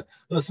at the bananas.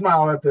 Let's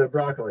smile at the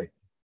broccoli.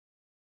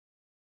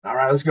 All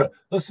right, let's go.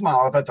 Let's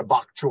smile up at the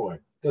bok choy.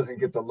 Doesn't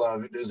get the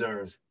love it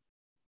deserves.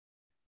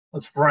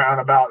 Let's frown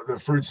about the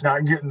fruits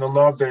not getting the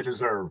love they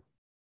deserve.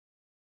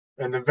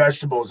 And the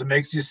vegetables, it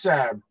makes you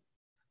sad.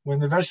 When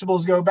the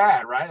vegetables go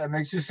bad, right? That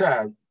makes you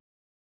sad.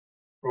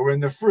 Or when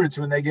the fruits,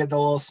 when they get the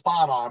little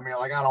spot on them, you're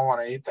like, I don't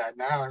want to eat that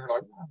now. And you're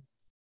like, oh.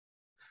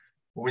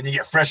 When you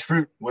get fresh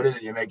fruit, what is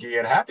it? You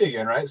get happy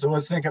again, right? So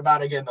let's think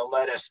about, again, the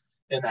lettuce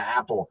and the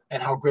apple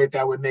and how great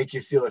that would make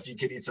you feel if you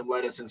could eat some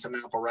lettuce and some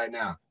apple right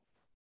now.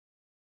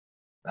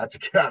 That's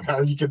good.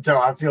 You can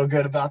tell I feel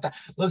good about that.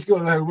 Let's go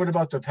ahead. What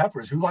about the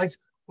peppers?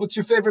 What's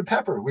your favorite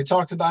pepper? We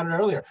talked about it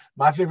earlier.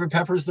 My favorite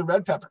pepper is the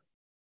red pepper.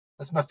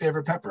 That's my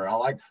favorite pepper. I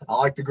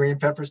like the green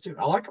peppers too.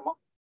 I like them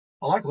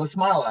all. Let's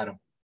smile at them.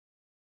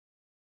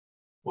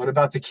 What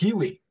about the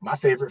kiwi? My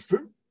favorite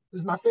fruit. This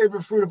is my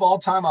favorite fruit of all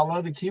time. I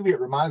love the kiwi. It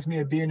reminds me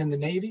of being in the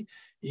Navy,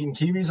 eating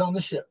kiwis on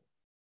the ship.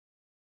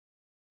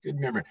 Good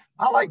memory.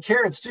 I like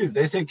carrots too.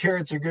 They say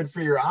carrots are good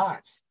for your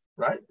eyes,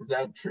 right? Is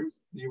that true?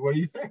 What do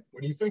you think?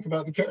 What do you think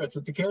about the carrots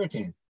with the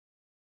carotene?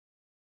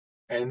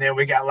 And then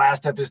we got,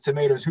 last up is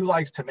tomatoes. Who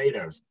likes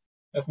tomatoes?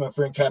 That's my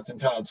friend Captain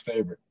Todd's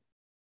favorite.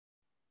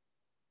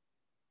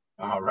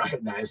 All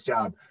right, nice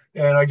job.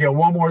 And again,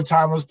 one more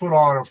time, let's put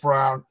on a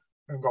frown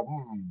and go,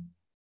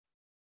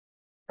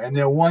 And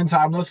then one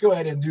time, let's go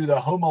ahead and do the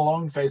Home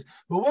Alone face.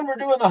 But when we're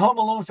doing the Home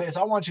Alone face,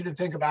 I want you to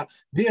think about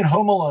being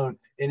home alone.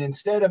 And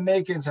instead of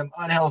making some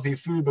unhealthy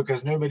food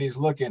because nobody's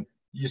looking,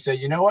 you say,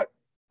 you know what?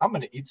 I'm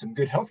going to eat some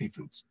good healthy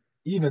foods,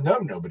 even though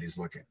nobody's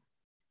looking.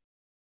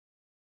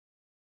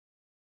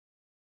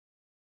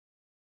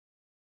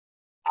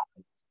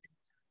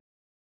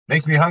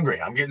 Makes me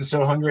hungry. I'm getting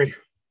so hungry.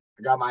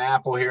 I got my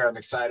apple here. I'm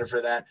excited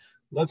for that.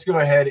 Let's go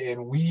ahead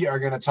and we are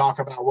going to talk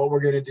about what we're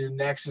going to do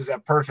next. Is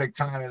that perfect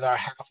time, is our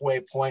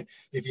halfway point.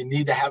 If you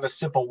need to have a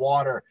sip of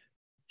water,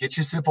 get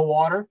your sip of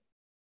water.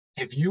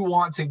 If you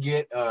want to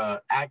get an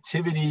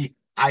activity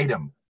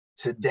item,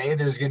 today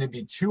there's going to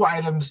be 2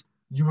 items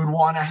you would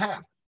want to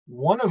have.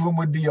 One of them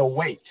would be a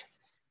weight.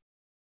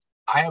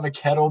 I have a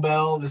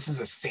kettlebell. This is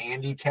a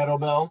Sandy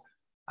kettlebell.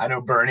 I know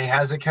Bernie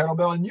has a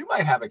kettlebell, and you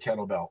might have a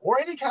kettlebell or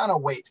any kind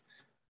of weight.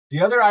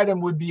 The other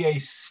item would be a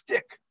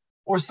stick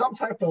or some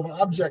type of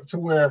object to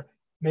where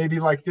maybe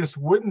like this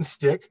wooden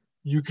stick,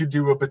 you could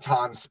do a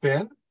baton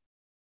spin.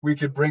 We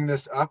could bring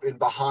this up and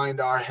behind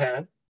our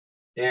head,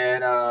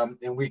 and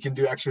we can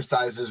do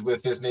exercises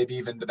with this, maybe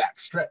even the back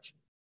stretch.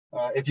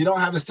 If you don't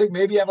have a stick,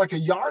 maybe you have like a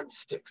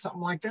yardstick,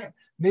 something like that.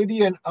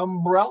 Maybe an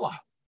umbrella.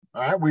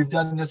 All right, we've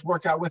done this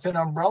workout with an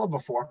umbrella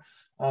before.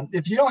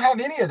 If you don't have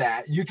any of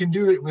that, you can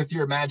do it with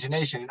your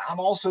imagination. And I'm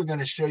also going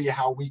to show you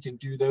how we can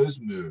do those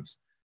moves.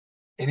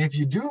 And if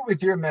you do it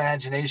with your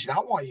imagination, I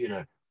want you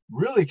to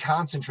really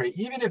concentrate,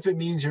 even if it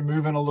means you're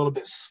moving a little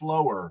bit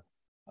slower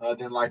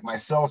than like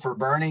myself or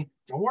Bernie.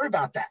 Don't worry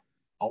about that.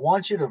 I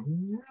want you to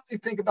really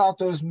think about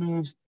those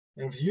moves.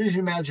 And if you use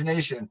your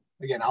imagination,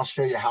 again, I'll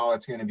show you how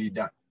it's going to be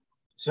done.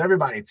 So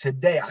everybody,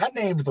 today I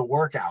named the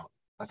workout.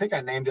 I think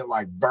I named it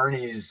like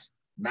Bernie's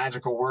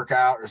magical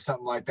workout or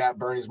something like that.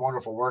 Bernie's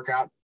wonderful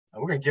workout.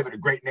 And we're going to give it a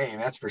great name,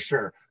 that's for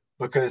sure.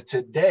 Because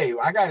today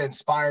I got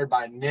inspired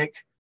by Nick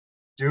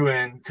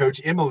doing Coach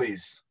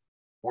Emily's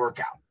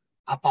workout.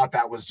 I thought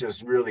that was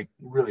just really,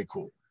 really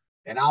cool.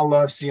 And I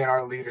love seeing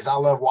our leaders. I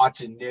love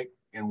watching Nick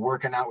and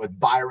working out with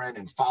Byron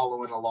and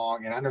following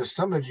along. And I know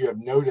some of you have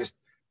noticed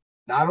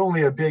not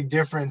only a big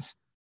difference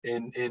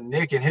in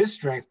Nick and his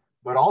strength,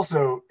 but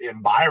also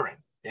in Byron,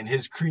 in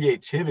his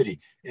creativity,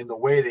 in the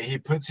way that he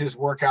puts his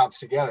workouts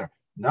together.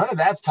 None of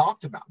that's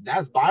talked about.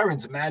 That's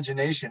Byron's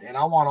imagination. And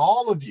I want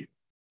all of you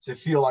to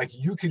feel like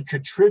you can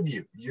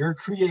contribute your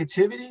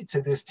creativity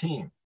to this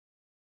team.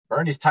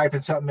 Bernie's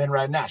typing something in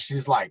right now.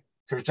 She's like,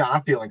 Coach John,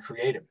 I'm feeling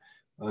creative.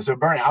 So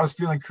Bernie, I was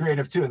feeling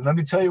creative too. And let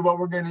me tell you what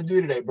we're going to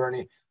do today,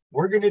 Bernie.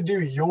 We're going to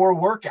do your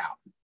workout,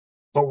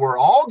 but we're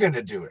all going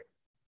to do it.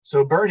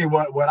 So Bernie,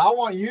 what I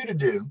want you to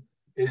do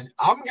is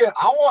I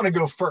want to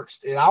go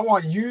first. And I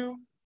want you,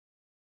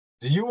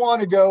 do you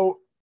want to go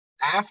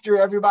after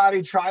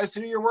everybody tries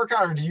to do your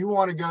workout, or do you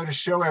want to go to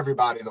show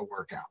everybody the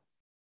workout?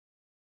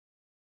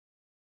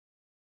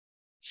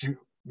 Shoot,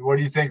 what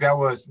do you think that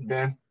was,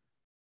 Ben?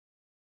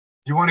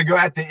 You want to go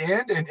at the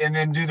end and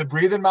then do the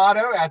breathing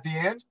motto at the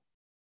end?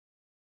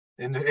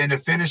 And to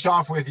finish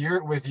off with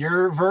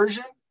your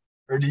version?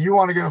 Or do you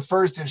want to go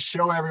first and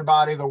show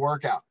everybody the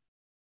workout?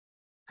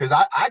 Because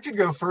I could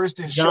go first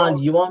and show. John,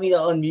 do you want me to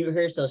unmute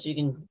her so she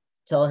can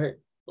tell her?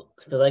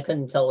 Because I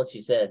couldn't tell what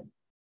she said.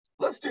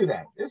 Let's do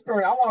that. It's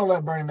Bernie. I want to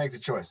let Bernie make the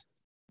choice.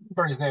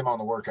 Bernie's name on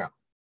the workout.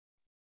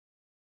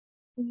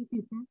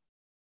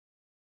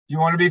 You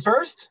want to be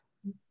first?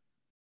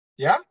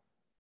 Yeah?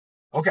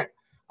 Okay.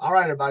 All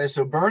right, everybody.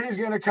 So Bernie's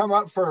going to come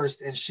up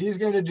first, and she's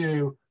going to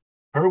do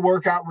her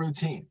workout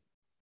routine.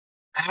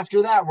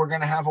 After that, we're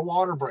going to have a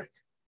water break.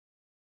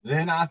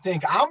 Then I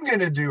think I'm going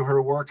to do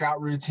her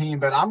workout routine,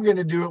 but I'm going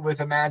to do it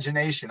with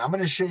imagination. I'm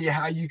going to show you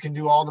how you can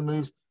do all the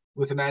moves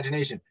with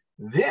imagination.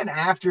 Then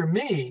after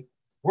me,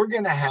 we're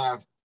going to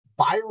have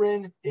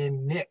Byron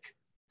and Nick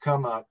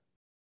come up.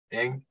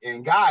 And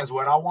guys,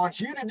 what I want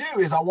you to do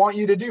is I want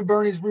you to do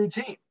Bernie's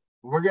routine.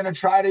 We're going to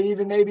try to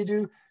even maybe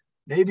do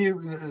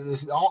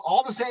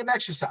all the same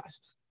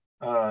exercises.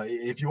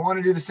 If you want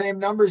to do the same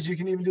numbers, you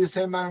can even do the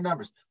same amount of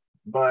numbers.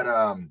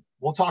 But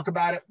we'll talk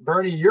about it.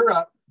 Bernie, you're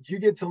up. You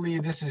get to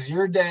lead. This is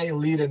your day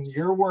leading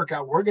your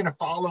workout. We're going to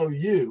follow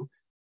you,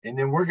 and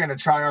then we're going to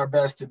try our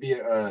best to be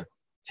a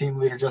team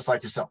leader just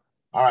like yourself.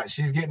 All right,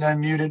 she's getting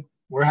unmuted.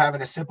 We're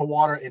having a sip of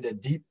water and a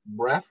deep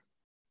breath.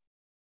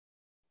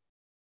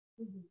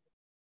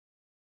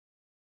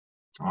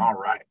 All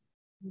right.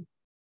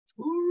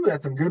 Ooh,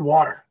 that's some good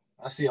water.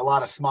 I see a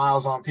lot of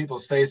smiles on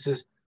people's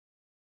faces.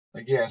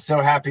 Again, so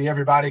happy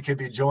everybody could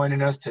be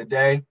joining us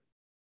today.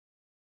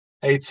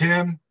 Hey,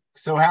 Tim,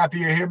 so happy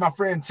you're here, my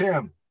friend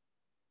Tim.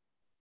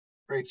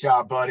 Great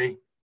job, buddy.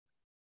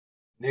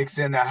 Nick's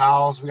in the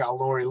house. We got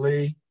Lori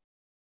Lee.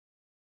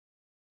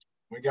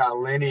 We got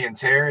Lenny and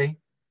Terry.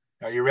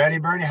 Are you ready,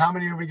 Bernie? How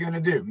many are we going to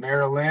do?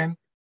 Marilyn?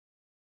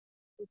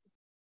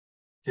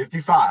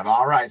 55.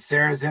 All right.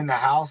 Sarah's in the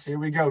house. Here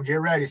we go. Get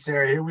ready,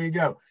 Sarah. Here we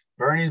go.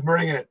 Bernie's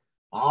bringing it.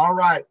 All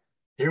right.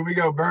 Here we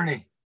go,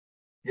 Bernie.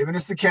 Giving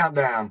us the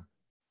countdown.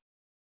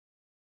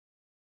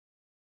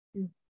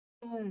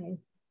 5,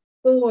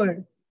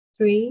 4,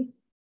 3,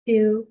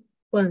 2,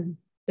 1.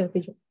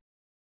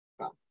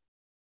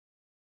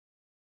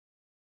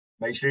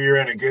 Make sure you're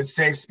in a good,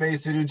 safe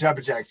space to do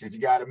jumping jacks. If you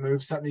got to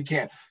move something, you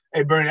can.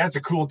 Hey, Bernie, that's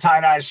a cool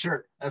tie-dye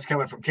shirt. That's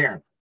coming from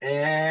Karen.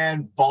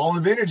 And ball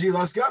of energy.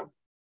 Let's go.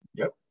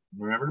 Yep.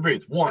 Remember to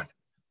breathe. 1,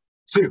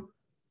 2,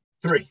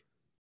 3,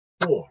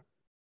 4,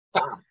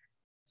 5,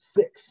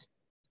 6,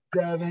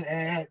 7,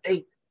 and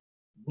 8,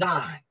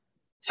 9,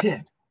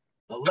 10,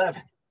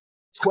 11,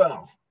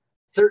 12,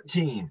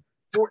 13,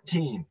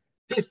 14,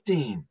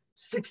 15,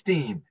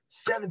 16,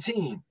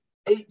 17,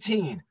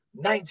 18,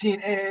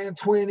 19, and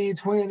 20,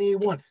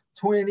 21,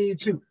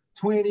 22,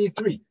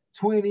 23,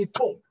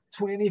 24,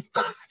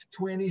 25,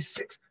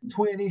 26,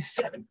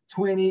 27,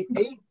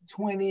 28,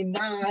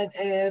 29,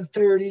 and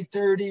 30,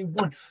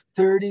 31,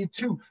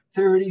 32,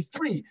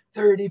 33,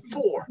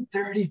 34,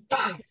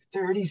 35,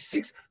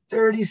 36,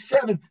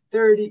 37,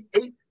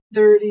 38,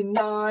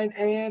 39,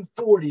 and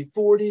 40,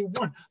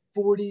 41,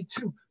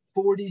 42,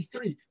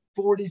 43,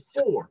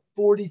 44,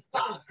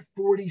 45,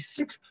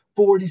 46,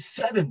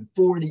 47,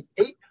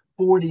 48,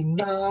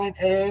 49,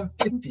 and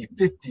 50,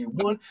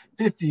 51,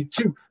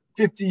 52,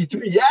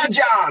 53. Yeah,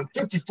 John,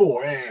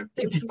 54 and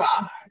 55.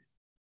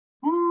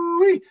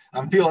 Woo-wee.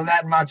 I'm feeling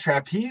that in my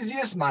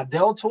trapezius, my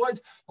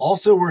deltoids.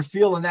 Also, we're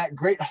feeling that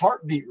great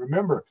heartbeat.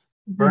 Remember,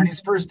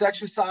 Bernie's first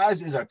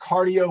exercise is a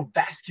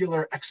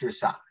cardiovascular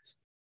exercise.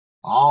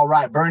 All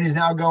right, Bernie's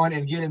now going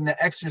and getting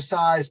the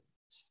exercise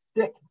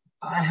stick.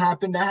 I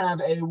happen to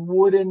have a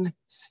wooden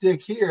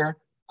stick here.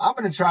 I'm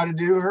going to try to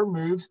do her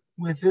moves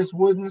with this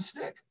wooden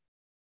stick.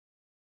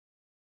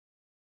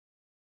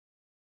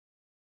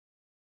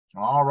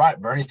 All right,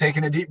 Bernie's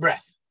taking a deep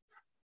breath.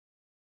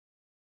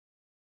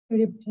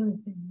 You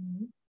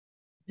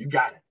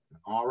got it.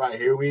 All right,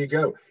 here we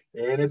go.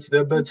 And it's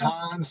the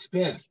baton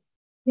spin.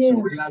 So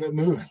we got it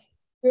moving.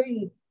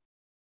 3,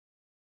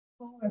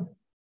 4,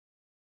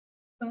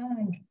 5,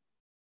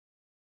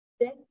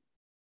 6,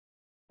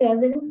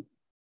 7,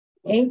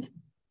 8,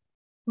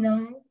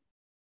 9,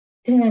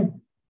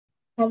 10,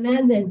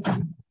 11,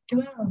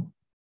 12,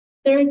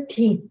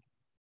 13,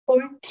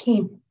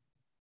 14,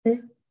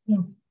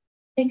 15,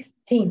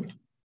 16,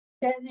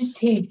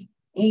 17,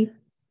 18,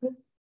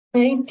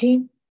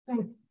 19,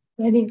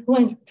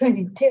 21,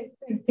 22,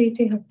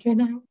 23,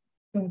 29.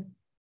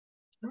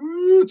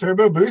 Ooh,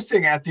 turbo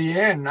boosting at the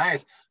end.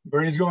 Nice.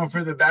 Bernie's going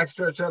for the back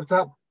stretch up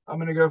top. I'm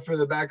going to go for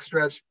the back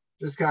stretch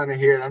just kind of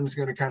here. And I'm just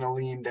going to kind of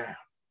lean down.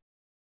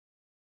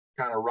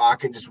 Kind of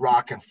rocking, just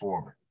rocking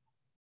forward.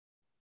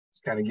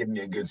 It's kind of giving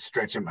me a good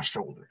stretch in my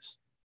shoulders.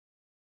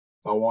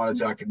 If I wanted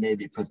to, I could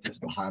maybe put this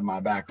behind my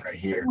back right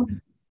here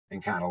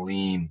and kind of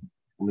lean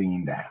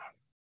down.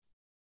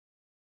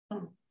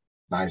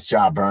 Nice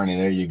job, Bernie.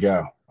 There you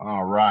go.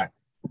 All right.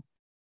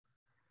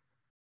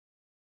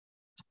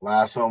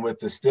 Last one with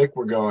the stick.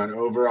 We're going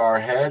over our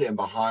head and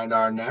behind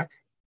our neck,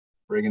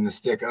 bringing the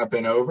stick up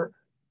and over.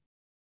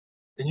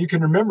 And you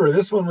can remember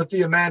this one with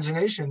the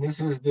imagination.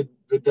 This is the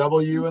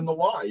W and the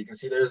Y. You can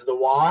see there's the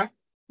Y.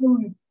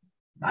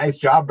 Nice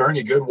job,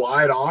 Bernie. Good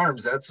wide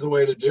arms. That's the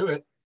way to do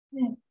it.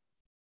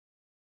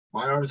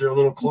 My arms are a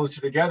little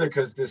closer together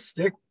because this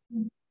stick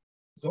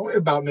is only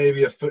about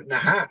maybe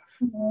 1.5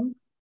 feet.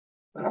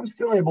 But I'm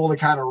still able to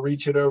kind of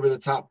reach it over the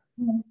top.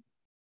 If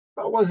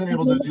I wasn't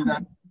able to do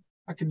that,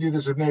 I could do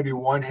this with maybe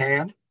one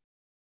hand.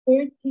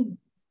 13.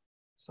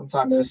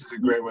 Sometimes this is a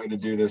great way to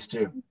do this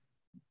too.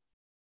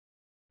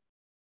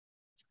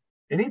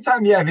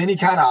 Anytime you have any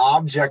kind of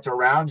object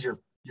around your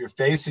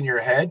face and your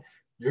head,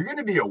 you're going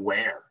to be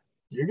aware.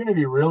 You're going to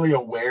be really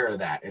aware of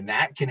that. And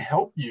that can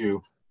help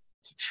you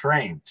to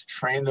train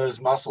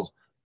those muscles.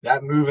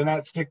 That moving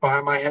that stick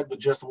behind my head with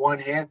just one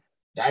hand,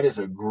 that is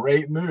a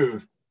great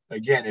move.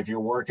 Again, if you're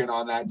working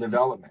on that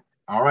development.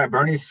 All right,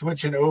 Bernie's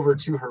switching over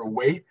to her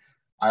weight.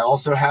 I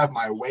also have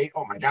my weight.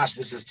 Oh my gosh,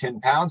 this is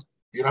 10 pounds.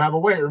 If you don't have a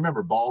weight,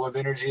 remember, ball of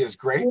energy is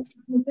great.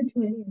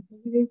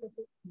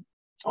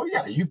 Oh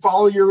yeah, you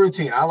follow your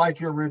routine. I like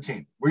your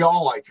routine. We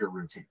all like your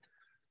routine.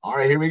 All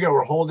right, here we go.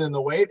 We're holding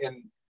the weight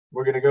and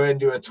we're going to go ahead and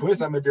do a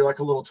twist. I'm going to do like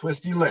a little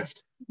twisty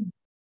lift.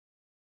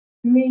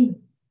 3,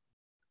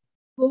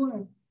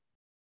 4,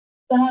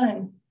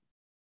 5,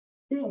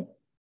 6,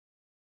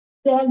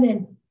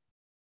 7,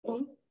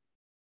 8,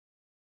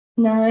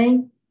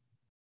 9,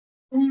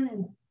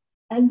 10,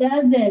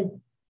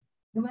 11,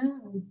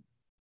 12,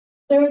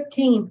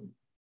 13,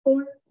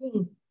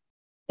 14,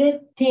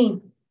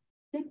 15,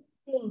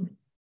 16,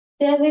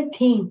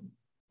 17,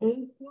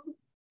 18,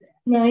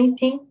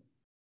 19,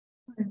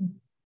 20.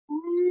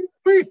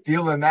 We're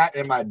feeling that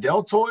in my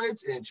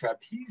deltoids and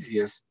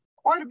trapezius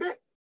quite a bit.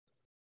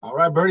 All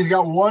right, Bernie's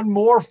got one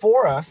more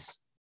for us.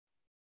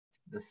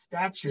 The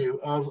Statue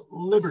of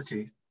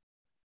Liberty.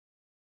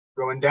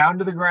 Going down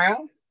to the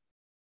ground.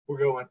 We're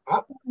going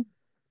up,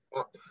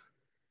 up,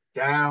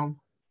 down,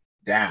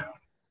 down,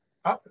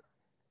 up,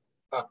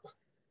 up.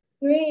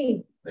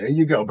 3, There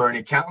you go,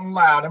 Bernie. Counting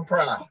loud and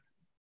proud.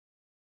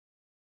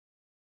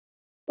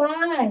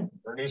 5,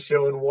 Bernie's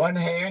showing one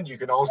hand. You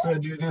can also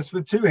do this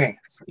with two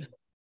hands.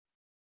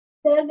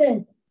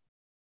 7,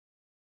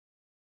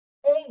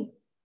 8,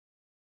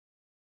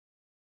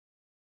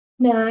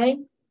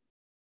 9,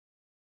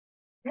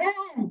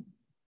 10,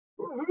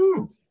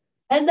 Woohoo.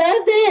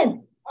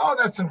 11, Oh,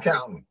 that's some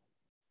counting.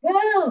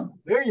 12,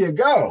 There you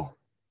go.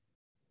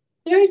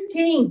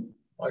 13,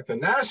 Like the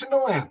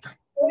national anthem.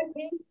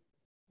 14,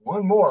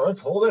 One more. Let's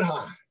hold it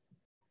high.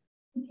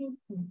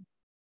 15,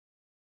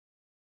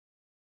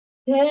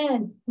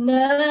 10,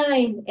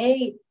 9,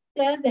 8,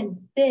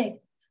 7, 6,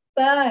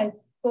 5,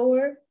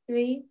 4,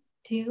 3,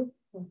 2,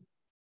 1.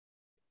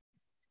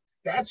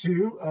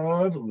 Statue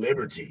of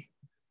Liberty.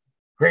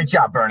 Great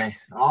job, Bernie.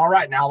 All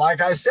right. Now, like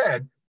I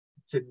said,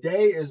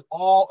 today is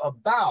all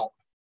about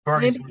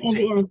Bernie's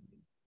routine.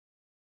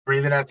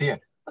 Breathing at the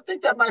end. I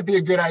think that might be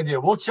a good idea.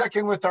 We'll check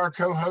in with our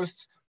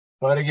co-hosts.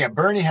 But again,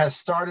 Bernie has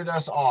started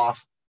us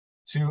off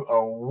to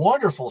a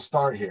wonderful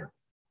start here.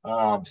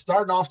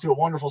 Starting off to a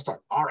wonderful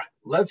start. All right,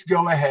 let's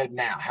go ahead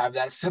now. Have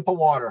that sip of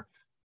water.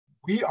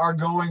 We are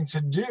going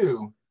to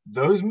do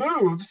those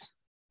moves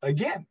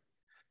again.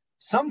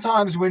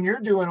 Sometimes when you're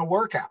doing a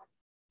workout,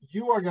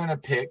 you are going to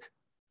pick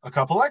a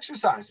couple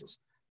exercises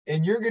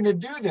and you're going to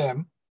do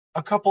them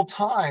a couple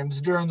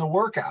times during the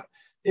workout.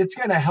 It's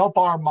going to help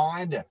our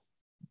mind to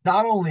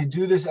not only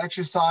do this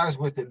exercise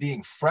with it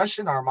being fresh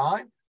in our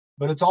mind,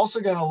 but it's also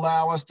going to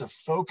allow us to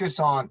focus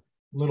on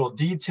little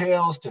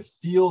details, to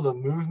feel the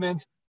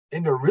movement,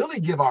 and to really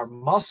give our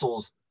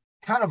muscles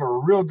kind of a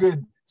real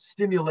good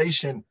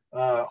stimulation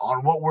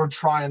on what we're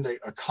trying to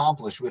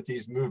accomplish with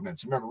these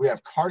movements. Remember, we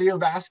have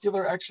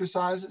cardiovascular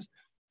exercises.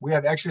 We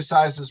have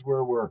exercises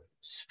where we're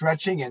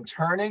stretching and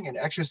turning, and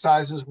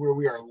exercises where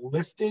we are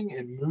lifting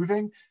and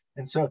moving.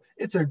 And so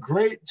it's a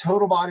great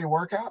total body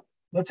workout.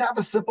 Let's have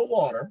a sip of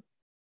water.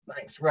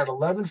 Nice. We're at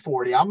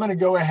 11:40. I'm going to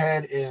go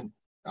ahead and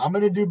I'm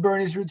going to do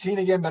Bernie's routine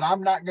again, but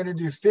I'm not going to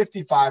do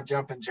 55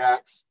 jumping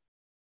jacks.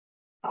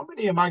 How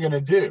many am I going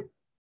to do?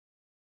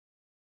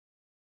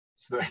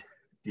 So,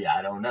 yeah,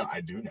 I don't know.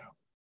 I do know.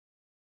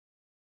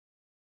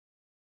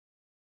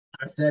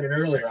 I said it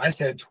earlier. I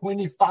said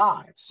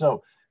 25.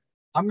 So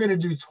I'm going to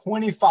do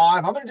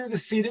 25. I'm going to do the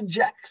seated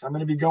jacks. I'm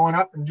going to be going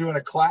up and doing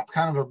a clap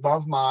kind of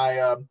above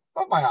my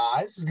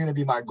eyes. This is going to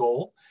be my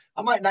goal.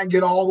 I might not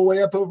get all the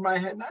way up over my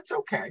head, and that's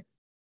okay.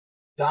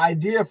 The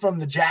idea from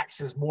the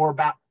jacks is more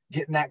about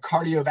getting that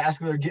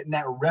cardiovascular, getting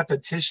that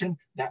repetition,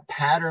 that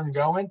pattern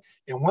going.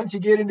 And once you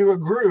get into a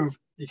groove,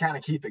 you kind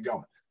of keep it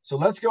going. So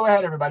let's go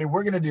ahead, everybody.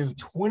 We're going to do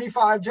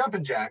 25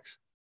 jumping jacks,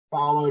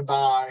 followed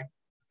by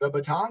the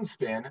baton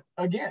spin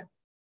again.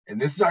 And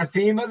this is our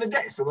theme of the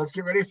day. So let's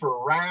get ready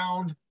for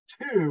round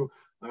 2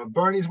 of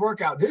Bernie's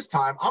workout. This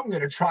time, I'm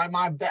going to try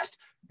my best.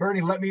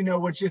 Bernie, let me know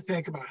what you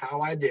think about how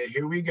I did.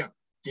 Here we go.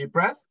 Deep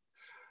breath.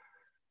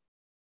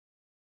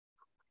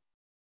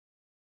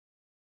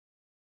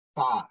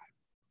 5,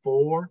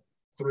 4,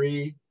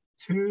 3,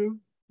 2,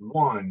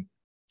 1.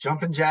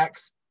 Jumping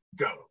jacks,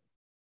 go.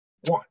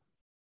 1,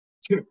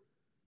 2,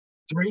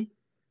 3,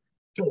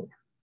 4,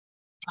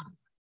 5,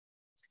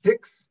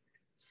 6,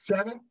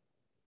 7,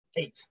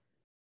 8,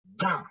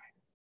 9,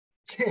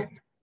 10,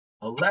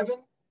 11,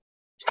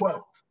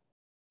 12,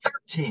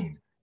 13,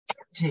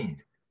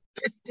 14,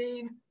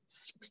 15,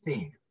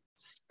 16,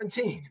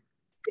 17,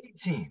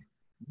 18,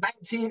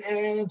 19,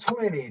 and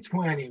 20,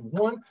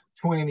 21,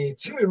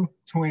 22,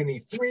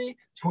 23,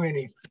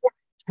 24,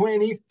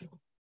 25.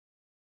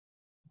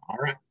 All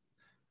right.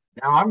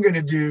 Now I'm going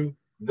to do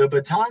the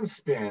baton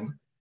spin,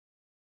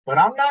 but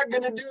I'm not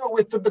going to do it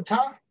with the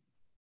baton.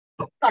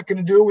 I'm not going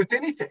to do it with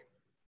anything.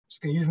 I'm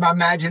just going to use my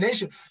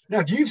imagination. Now,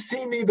 if you've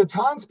seen me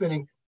baton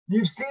spinning,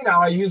 you've seen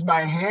how I use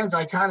my hands.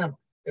 I kind of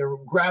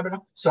grab it.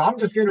 So I'm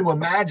just going to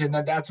imagine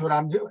that that's what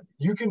I'm doing.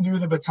 You can do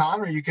the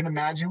baton or you can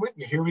imagine with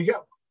me. Here we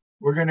go.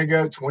 We're going to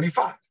go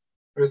 25.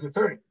 Or is it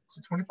 30? Is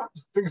it 25? I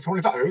think it's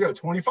 25. Here we go.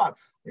 25.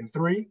 In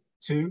 3,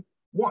 2,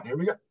 1. Here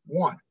we go.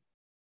 1,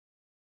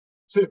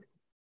 2,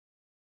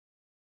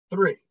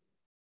 3,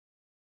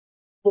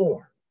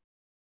 4,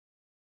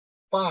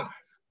 5,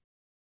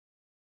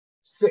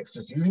 6.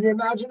 Just using your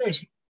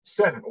imagination.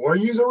 7. Or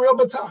use a real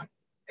baton.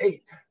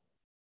 8,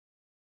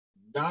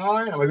 9.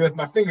 I'm going to go with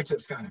my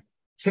fingertips kind of.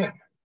 10,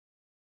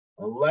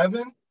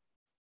 11,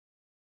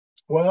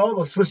 12.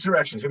 Let's switch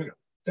directions. Here we go.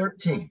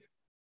 13,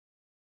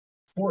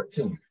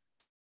 14,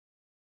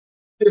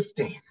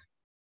 15,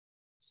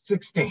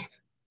 16,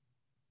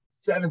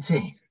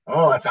 17.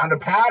 Oh, I found a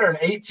pattern.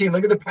 18.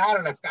 Look at the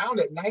pattern. I found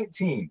it.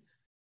 19,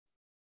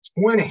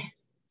 20,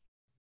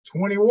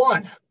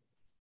 21,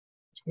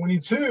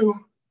 22,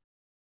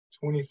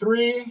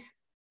 23,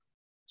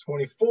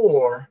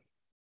 24,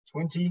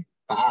 25.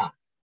 All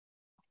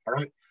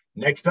right.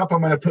 Next up,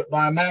 I'm going to put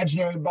my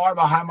imaginary bar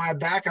behind my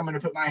back. I'm going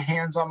to put my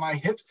hands on my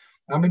hips.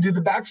 I'm going to do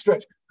the back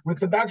stretch. With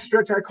the back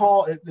stretch, I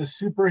call it the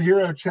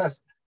superhero chest.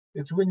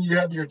 It's when you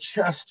have your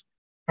chest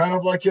kind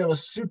of like you have a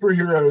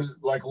superhero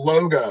like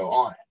logo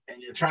on it,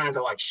 and you're trying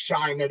to like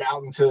shine it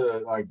out into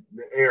like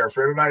the air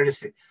for everybody to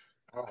see.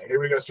 All right, here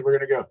we go. So we're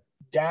going to go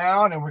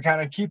down, and we're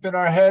kind of keeping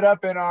our head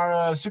up in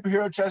our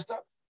superhero chest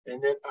up,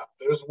 and then up.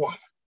 There's 1.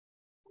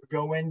 We're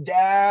going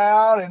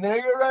down, and then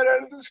you go right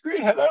out of the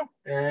screen. Hello.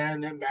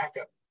 And then back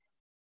up.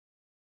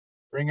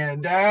 Bringing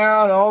it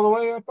down all the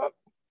way up.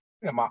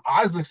 Yeah, my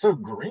eyes look so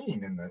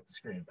green in the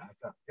screen back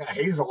up. Got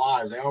hazel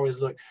eyes. They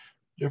always look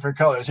different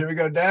colors. Here we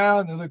go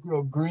down. They look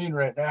real green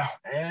right now.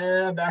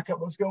 And back up.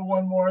 Let's go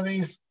one more of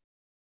these.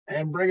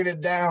 And bringing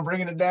it down,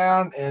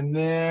 and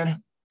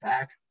then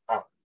back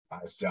up.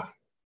 Nice job.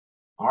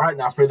 All right,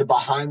 now for the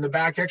behind the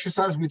back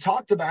exercise, we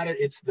talked about it.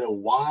 It's the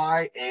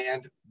Y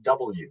and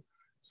W.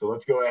 So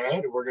let's go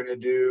ahead. We're going to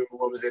do,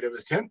 what was it? It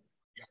was 10.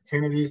 Got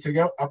 10 of these to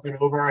go, up and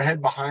over our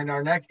head, behind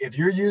our neck. If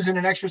you're using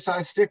an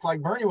exercise stick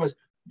like Bernie was,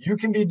 you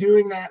can be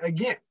doing that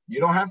again. You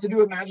don't have to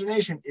do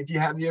imagination if you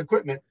have the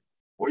equipment,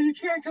 or you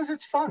can because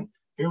it's fun.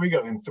 Here we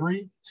go. In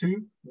 3,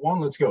 2, 1,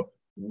 let's go.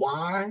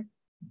 Y,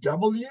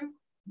 W,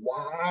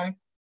 Y,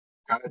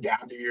 kind of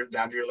down to your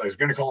legs.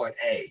 We're going to call it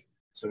A.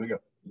 So we go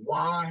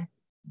Y,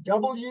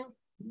 W,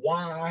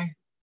 Y,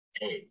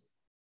 A.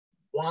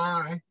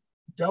 Y,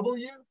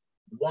 W,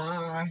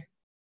 Y,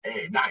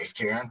 A. Nice,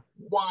 Karen.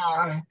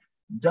 Y,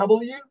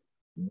 W,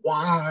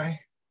 Y,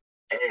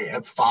 A.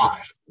 That's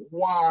 5.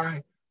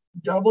 Y,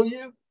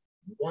 W,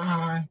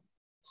 Y,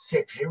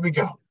 6. Here we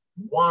go.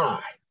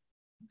 Y,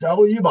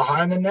 W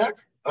behind the neck,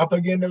 up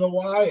again to the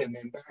Y, and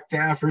then back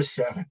down for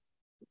 7.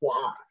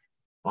 Y,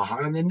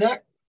 behind the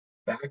neck,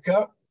 back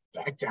up,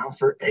 back down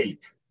for 8.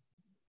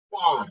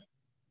 Y,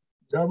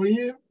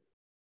 W,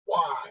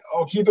 Y.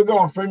 Oh, keep it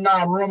going for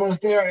 9. We're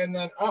almost there, and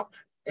then up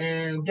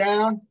and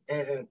down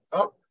and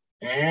up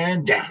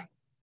and down.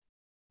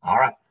 All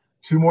right.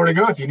 2 more to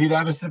go. If you need to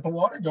have a sip of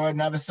water, go ahead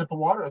and have a sip of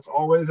water. It's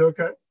always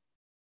okay.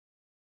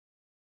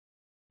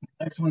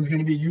 Next one's going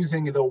to be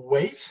using the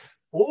weight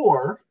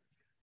or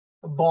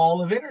a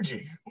ball of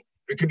energy.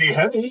 It could be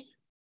heavy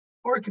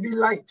or it could be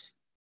light.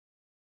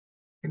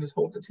 You can just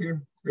hold it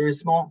here. It's very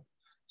small.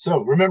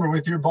 So remember,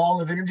 with your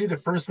ball of energy, the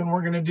first one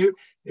we're going to do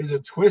is a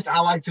twist. I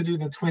like to do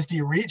the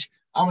twisty reach.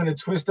 I'm going to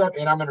twist up,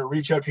 and I'm going to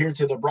reach up here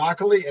to the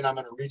broccoli, and I'm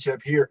going to reach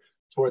up here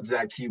towards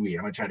that kiwi.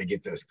 I'm going to try to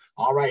get those.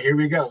 All right, here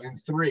we go. In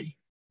 3,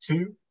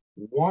 2,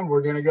 1,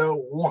 we're going to go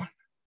 1,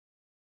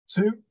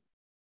 2,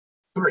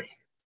 3,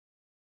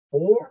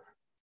 4,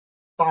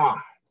 5,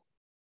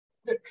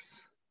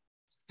 6,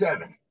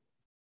 7,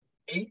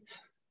 8,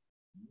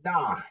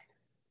 9,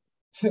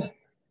 10,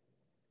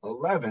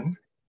 11,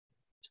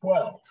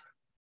 12,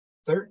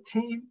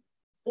 13,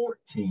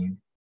 14,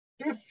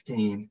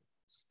 15,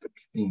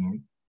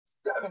 16,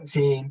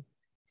 17,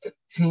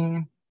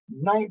 18,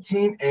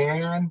 19,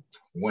 and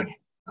 20.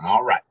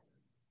 All right.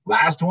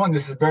 Last one.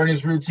 This is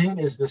Bernie's routine,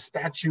 is the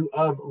Statue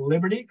of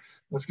Liberty.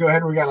 Let's go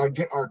ahead. We got to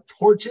get our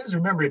torches.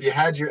 Remember, if you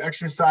had your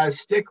exercise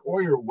stick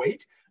or your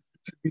weight,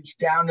 you reach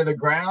down to the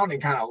ground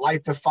and kind of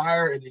light the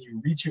fire, and then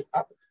you reach it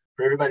up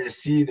for everybody to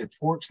see the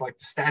torch like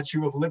the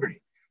Statue of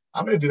Liberty.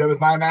 I'm going to do that with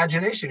my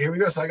imagination. Here we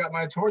go. So I got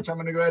my torch. I'm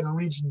going to go ahead and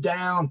reach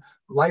down,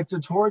 light the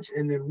torch,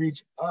 and then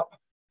reach up,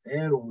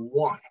 and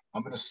 1.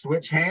 I'm going to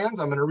switch hands.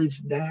 I'm going to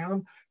reach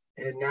down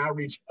and now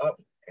reach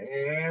up,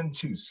 and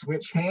 2.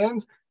 Switch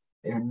hands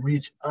and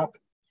reach up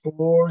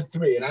for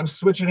 3. And I'm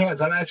switching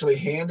hands. I'm actually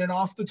handing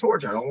off the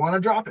torch. I don't want to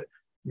drop it.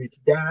 Reach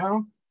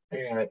down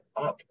and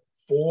up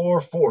for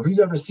 4. Who's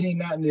ever seen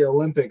that in the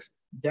Olympics?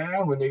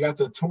 Down when they got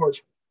the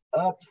torch,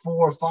 up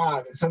for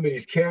 5, and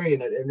somebody's carrying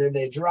it, and then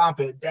they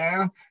drop it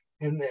down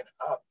and then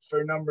up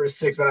for number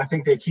 6. But I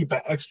think they keep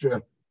an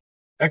extra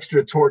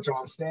torch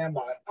on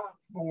standby, up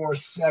for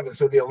 7.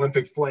 So the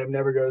Olympic flame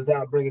never goes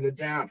out, bringing it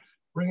down,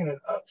 bringing it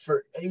up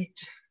for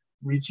 8,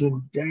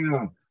 reaching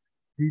down,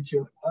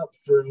 reaching up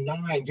for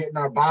 9, getting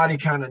our body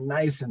kind of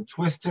nice and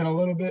twisting a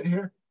little bit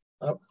here,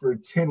 up for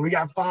 10. We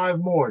got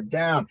 5 more,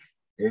 down.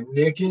 And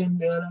Nick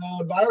and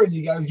Byron,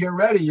 you guys get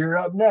ready. You're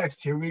up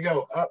next. Here we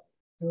go, up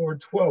for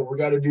 12. We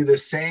got to do the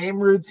same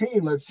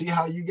routine. Let's see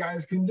how you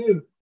guys can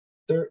do.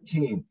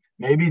 13.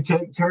 Maybe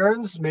take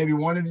turns. Maybe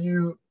one of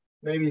you,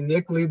 maybe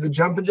Nick lead the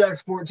jumping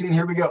jacks. 14.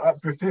 Here we go, up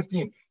for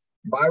 15.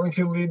 Byron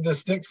can lead the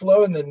stick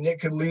flow, and then Nick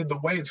can lead the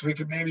weights. We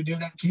could maybe do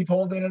that. Keep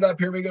holding it up.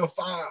 Here we go.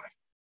 5,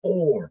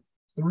 4,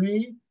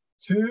 3,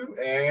 2,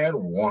 and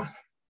 1.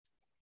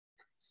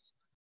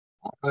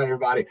 All right,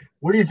 everybody.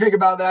 What do you think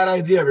about that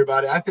idea,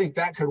 everybody? I think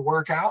that could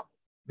work out.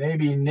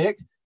 Maybe Nick,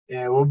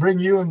 and we'll bring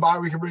you and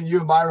Byron. We can bring you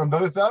and Byron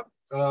both up.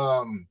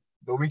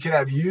 But we could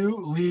have you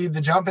lead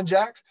the jumping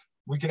jacks.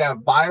 We could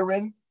have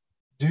Byron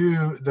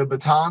do the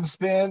baton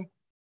spin,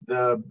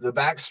 the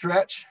back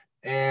stretch,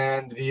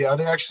 and the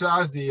other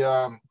exercise,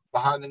 the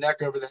behind the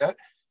neck over the head.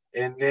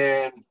 And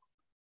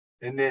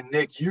then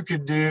Nick, you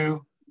could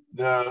do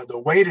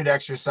the weighted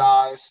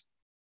exercise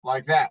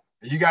like that.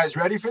 Are you guys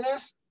ready for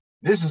this?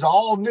 This is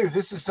all new.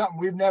 This is something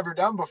we've never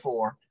done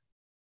before.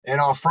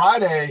 And on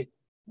Friday,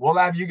 we'll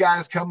have you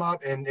guys come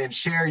up and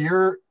share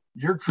your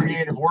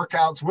creative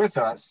workouts with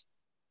us.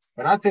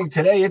 But I think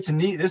today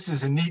this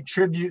is a neat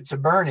tribute to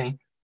Bernie.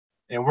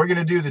 And we're going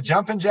to do the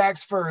jumping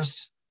jacks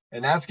first,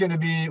 and that's going to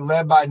be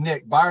led by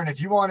Nick. Byron,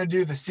 if you want to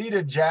do the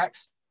seated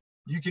jacks,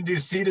 you can do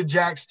seated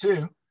jacks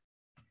too.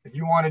 If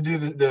you want to do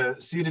the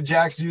seated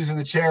jacks using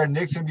the chair,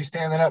 Nick's going to be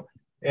standing up.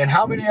 And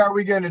how many are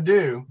we going to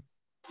do?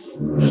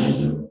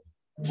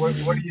 What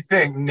do you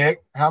think,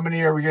 Nick? How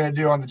many are we going to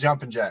do on the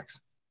jumping jacks?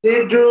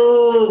 They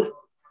do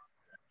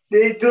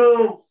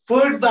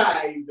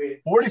 45.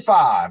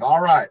 45. All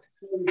right.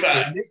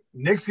 So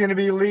Nick's going to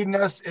be leading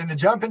us in the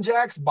jumping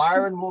jacks.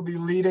 Byron will be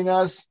leading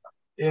us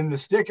in the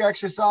stick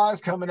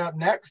exercise coming up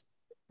next.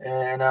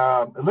 And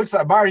it looks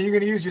like, Byron, you're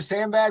going to use your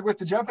sandbag with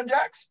the jumping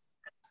jacks?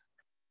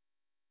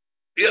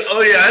 Yeah,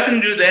 oh, yeah, I can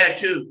do that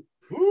too.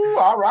 Ooh,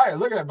 all right.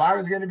 Look at that.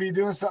 Byron's going to be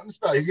doing something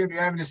special. He's going to be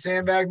having his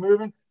sandbag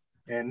moving,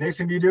 and Nick's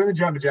going to be doing the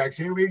jumping jacks.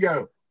 Here we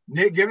go.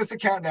 Nick, give us a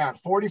countdown.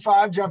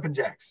 45 jumping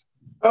jacks.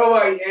 Oh,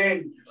 I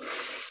am.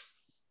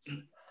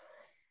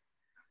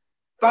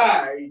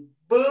 5,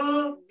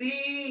 4,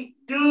 3,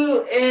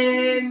 2,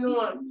 and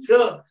 1.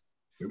 Go.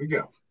 Here we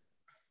go.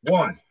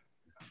 1,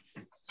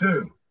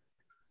 2,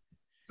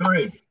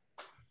 3,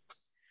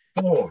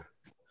 4,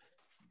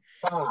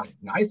 5.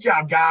 Nice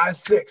job,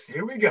 guys. 6.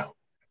 Here we go.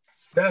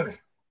 7,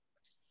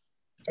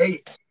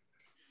 8,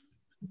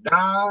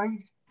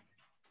 9,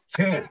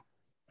 10,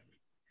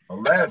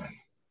 11,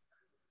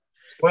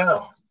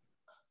 12,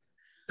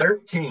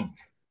 13,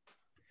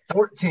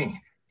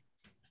 14,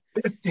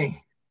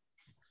 15,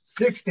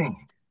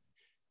 16,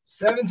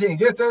 17.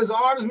 Get those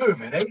arms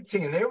moving.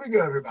 18. There we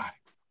go, everybody.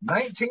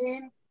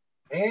 19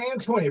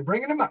 and 20.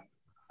 Bringing them up.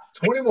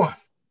 21,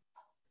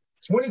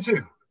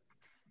 22,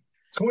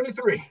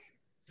 23,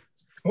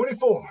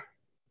 24,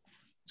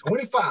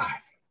 25,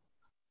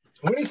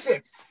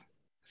 26,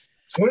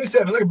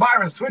 27. Look at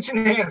Byron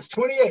switching hands.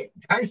 28.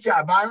 Nice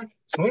job, Byron.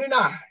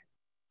 29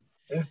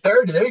 and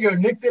 30. There you go.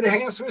 Nick did a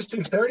hand switch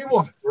too.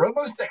 31. We're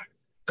almost there.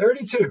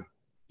 32,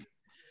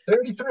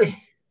 33,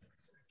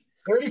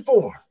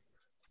 34,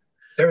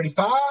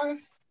 35,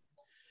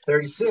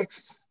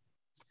 36,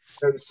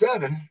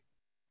 37,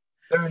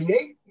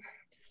 38,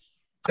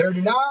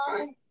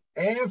 39,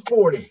 and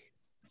 40.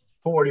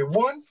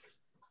 41,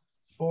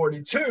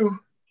 42,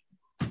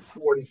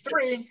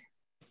 43,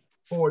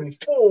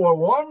 44,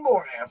 one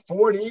more, and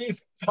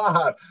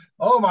 45.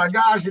 Oh my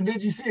gosh, and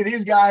did you see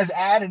these guys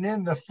adding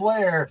in the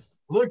flair?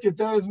 Look at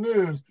those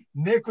moves.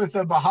 Nick with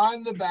the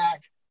behind the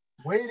back,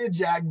 weighted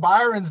jack.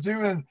 Byron's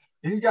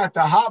he's got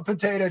the hot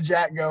potato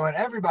jack going.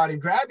 Everybody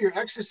grab your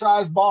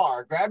exercise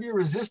bar, grab your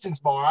resistance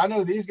bar. I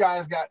know these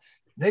guys got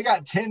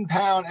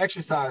 10-pound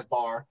exercise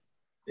bar.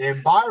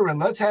 And Byron,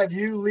 let's have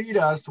you lead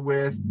us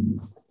with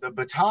the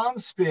baton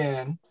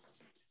spin,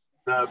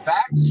 the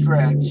back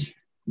stretch,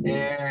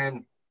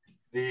 and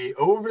the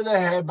over the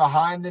head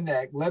behind the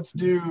neck. Let's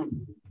do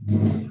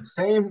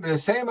the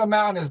same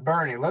amount as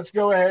Bernie. Let's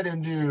go ahead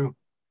and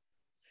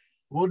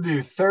we'll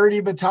do 30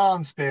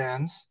 baton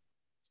spins.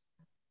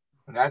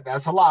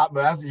 That's a lot,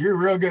 but you're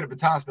real good at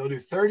baton spin. We'll do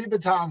 30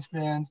 baton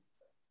spins,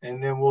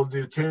 and then we'll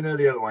do 10 of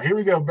the other one. Here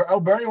we go. Oh,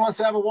 Bernie wants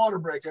to have a water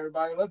break,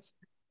 everybody.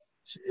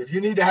 If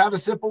you need to have a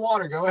sip of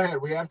water, go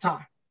ahead. We have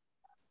time.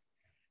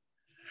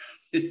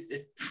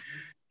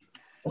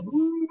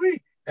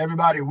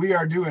 Everybody, we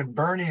are doing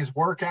Bernie's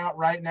workout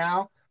right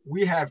now.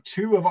 We have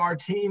 2 of our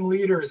team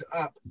leaders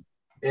up,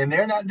 and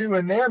they're not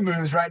doing their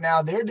moves right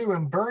now. They're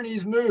doing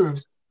Bernie's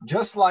moves,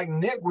 just like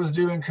Nick was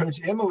doing Coach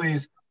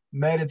Emily's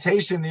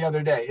meditation the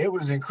other day. It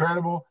was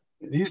incredible.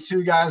 These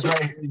 2 guys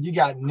right here, you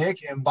got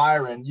Nick and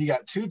Byron. You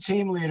got 2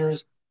 team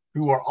leaders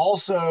who are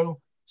also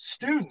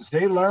students.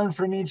 They learn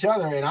from each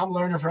other, and I'm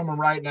learning from them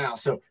right now.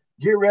 So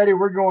get ready.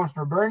 We're going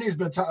for Bernie's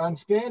baton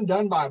spin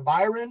done by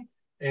Byron.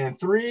 And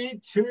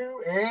 3,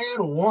 2,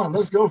 and 1.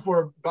 Let's go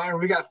for it, Byron.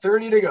 We got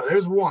 30 to go.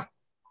 There's 1,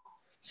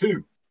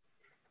 2,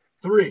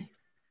 3,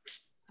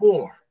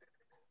 4,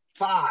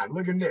 5.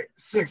 Look at Nick.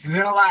 6 is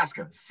in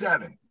Alaska.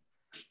 7,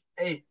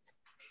 8,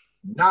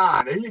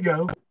 9. There you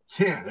go.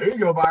 10. There you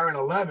go, Byron.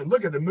 11.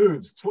 Look at the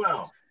moves.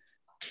 12,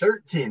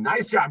 13.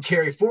 Nice job,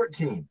 Carrie.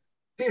 14,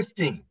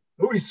 15.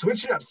 Oh, he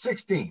switched it up.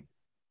 16,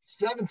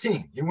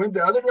 17. You went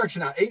the other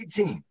direction now.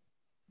 18,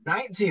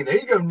 19. There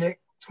you go, Nick.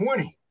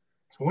 20,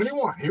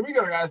 21. Here we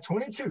go, guys.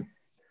 22,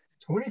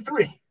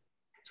 23,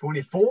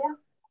 24,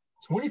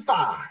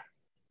 25,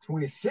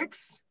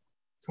 26,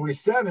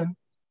 27,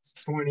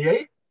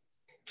 28,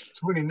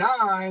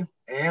 29,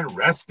 and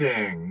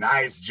resting.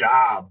 Nice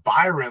job,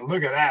 Byron.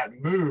 Look at that.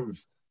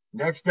 Moves.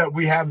 Next up,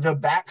 we have the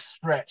back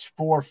stretch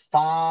for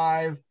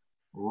 5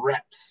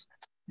 reps.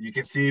 You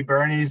can see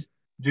Bernie's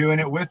doing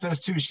it with us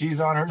too.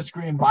 She's on her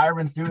screen.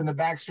 Byron's doing the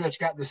back stretch,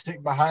 got the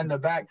stick behind the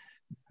back.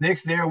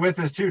 Nick's there with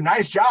us too.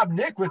 Nice job,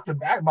 Nick, with the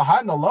back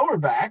behind the lower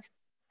back.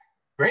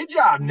 Great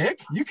job,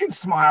 Nick. You can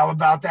smile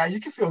about that. You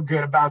can feel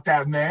good about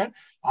that, man.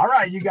 All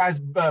right, you guys,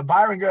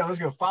 Byron, go. Let's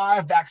go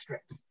 5 back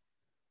stretch.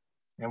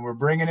 And we're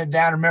bringing it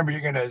down. Remember,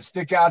 you're going to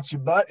stick out your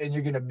butt and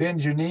you're going to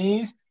bend your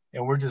knees.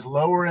 And we're just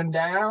lowering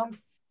down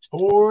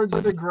towards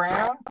the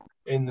ground.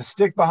 And the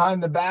stick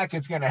behind the back,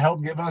 it's going to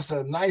help give us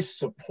a nice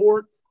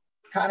support,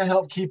 kind of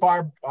help keep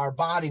our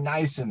body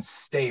nice and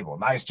stable.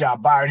 Nice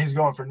job, Byron. He's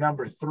going for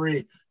number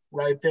 3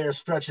 right there,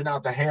 stretching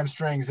out the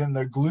hamstrings and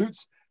the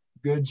glutes.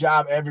 Good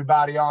job,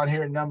 everybody on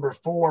here. Number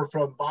 4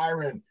 from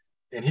Byron.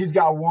 And he's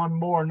got one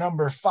more,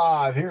 number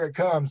 5. Here it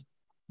comes.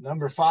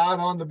 Number 5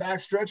 on the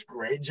back stretch.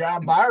 Great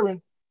job,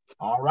 Byron.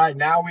 All right,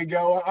 now we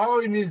go.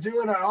 Oh, and he's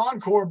doing an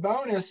encore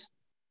bonus.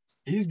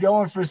 He's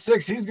going for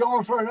 6. He's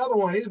going for another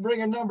one. He's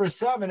bringing number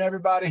 7,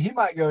 everybody. He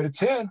might go to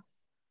 10.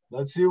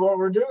 Let's see what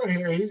we're doing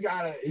here. He's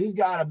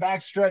got a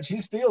back stretch.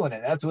 He's feeling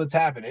it. That's what's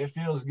happening. It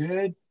feels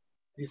good.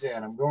 He's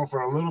saying, I'm going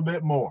for a little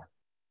bit more.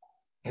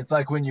 It's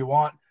like when you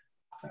want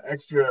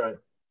extra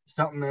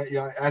something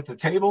at the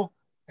table,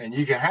 and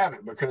you can have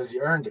it because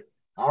you earned it.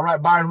 All right,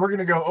 Byron, we're going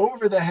to go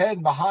over the head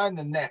and behind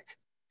the neck.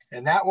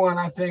 And that one,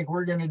 I think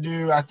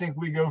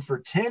we go for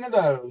 10 of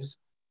those.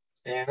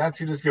 And that's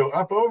going to just go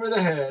up over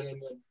the head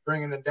and then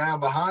bringing it down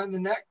behind the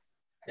neck.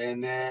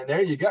 And then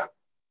there you go.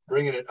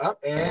 Bringing it up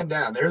and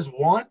down. There's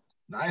 1.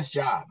 Nice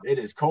job. It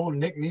is cold.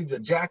 Nick needs a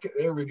jacket.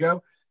 There we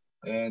go.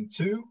 And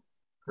 2,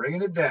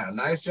 bringing it down.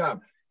 Nice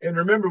job. And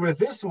remember, with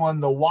this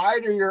one, the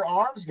wider your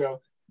arms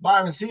go,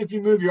 Byron, see if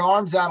you move your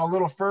arms out a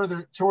little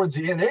further towards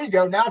the end. There you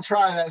go. Now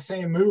try that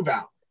same move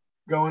out.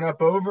 Going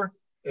up over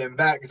and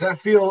back. Does that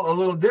feel a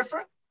little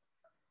different?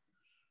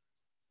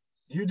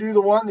 You do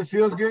the one that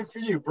feels good for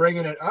you.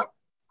 Bringing it up.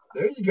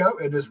 There you go.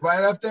 And just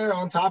right up there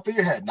on top of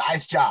your head.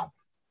 Nice job.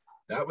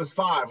 That was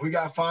 5. We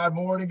got 5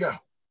 more to go.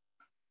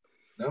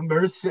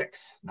 Number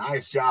 6.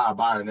 Nice job,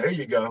 Byron. There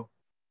you go.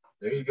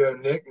 There you go,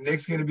 Nick.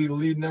 Nick's going to be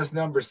leading us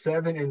number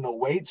 7 in the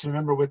weights.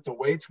 Remember, with the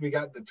weights, we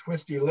got the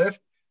twisty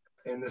lift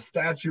and the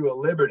Statue of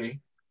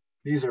Liberty.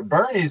 These are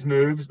Bernie's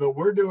moves, but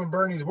we're doing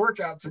Bernie's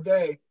workout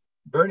today.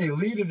 Bernie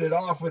leaded it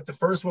off with the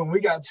first one.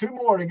 We got 2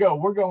 more to go.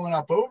 We're going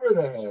up over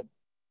the head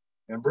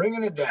and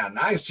bringing it down.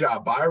 Nice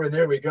job, Byron.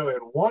 There we go.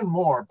 And 1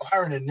 more.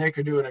 Byron and Nick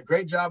are doing a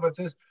great job with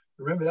this.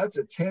 Remember, that's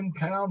a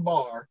 10-pound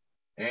bar.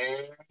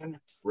 And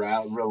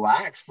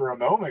relax for a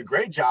moment.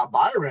 Great job,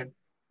 Byron.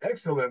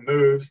 Excellent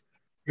moves.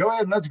 Go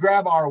ahead and let's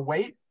grab our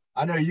weight.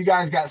 I know you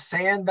guys got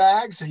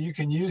sandbags, so you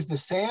can use the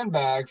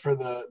sandbag for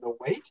the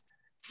weight.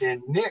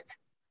 And Nick,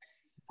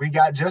 we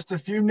got just a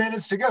few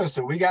minutes to go,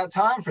 so we got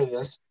time for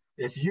this.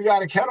 If you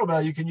got a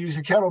kettlebell, you can use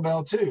your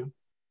kettlebell too.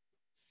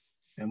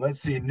 And let's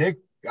see, Nick,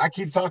 I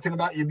keep talking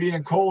about you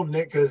being cold,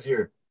 Nick, because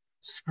your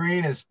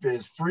screen is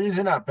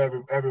freezing up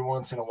every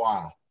once in a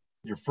while.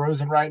 You're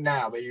frozen right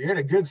now, but you're in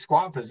a good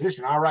squat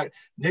position. All right,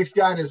 Nick's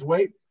got his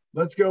weight.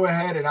 Let's go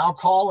ahead and I'll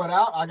call it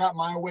out. I got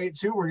my weight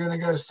too. We're going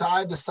to go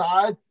side to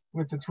side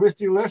with the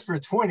twisty lift for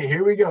 20.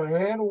 Here we go.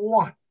 And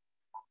 1,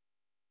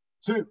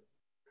 2,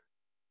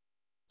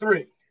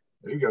 3.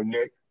 There you go,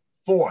 Nick.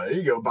 4. There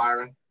you go,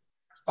 Byron.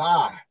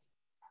 5,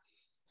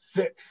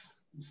 6.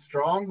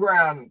 Strong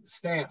ground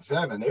stance.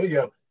 7. There you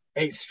go.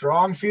 8.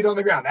 Strong feet on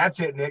the ground.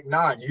 That's it, Nick.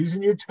 9.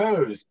 Using your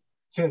toes.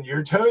 10.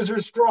 Your toes are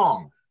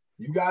strong.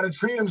 You got to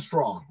treat them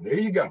strong. There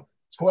you go.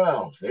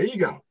 12. There you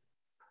go.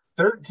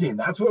 13.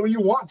 That's what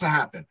you want to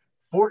happen.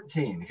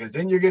 14, because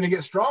then you're going to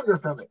get stronger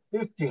from it.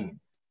 15.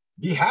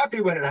 Be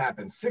happy when it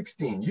happens.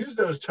 16. Use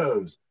those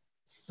toes.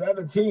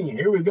 17.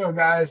 Here we go,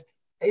 guys.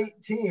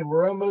 18.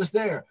 We're almost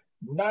there.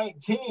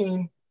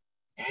 19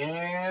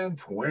 and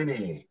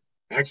 20.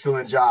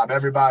 Excellent job,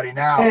 everybody.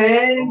 Now,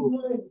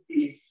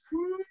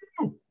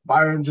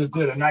 Byron just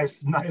did a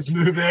nice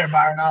move there,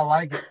 Byron. I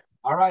like it.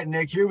 All right,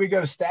 Nick, here we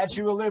go.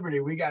 Statue of Liberty.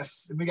 We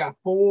got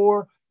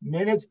 4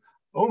 minutes.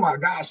 Oh my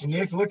gosh,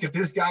 Nick, look at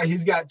this guy.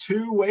 He's got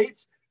 2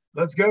 weights.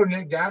 Let's go,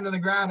 Nick, down to the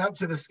ground, up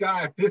to the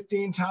sky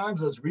 15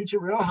 times. Let's reach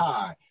it real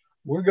high.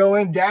 We're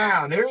going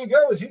down. There he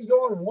goes. He's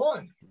going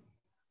 1.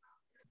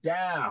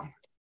 Down.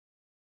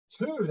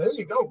 2. There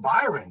you go,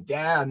 Byron.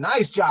 Down.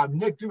 Nice job,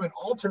 Nick, doing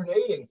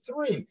alternating.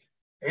 3.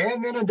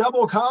 And then a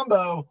double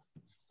combo.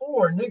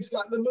 4. Nick's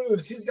got the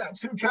moves. He's got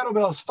 2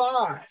 kettlebells.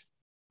 5.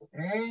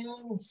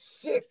 And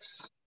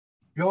 6.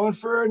 Going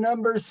for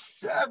number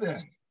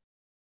 7.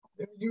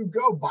 There you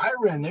go,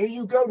 Byron. There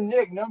you go,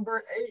 Nick.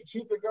 Number 8.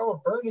 Keep it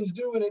going. Bernie's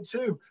doing it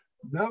too.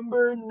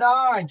 Number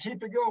 9.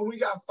 Keep it going. We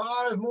got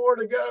 5 more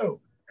to go.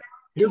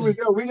 Here we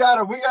go. We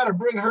gotta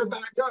bring her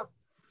back up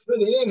for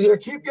the end here.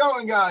 Keep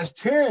going, guys.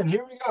 10.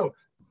 Here we go.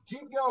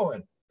 Keep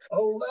going.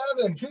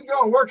 11. Keep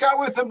going. Work out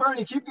with them,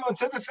 Bernie. Keep going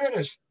to the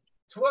finish.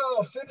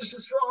 12. Finish it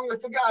strong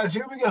with the guys.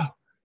 Here we go.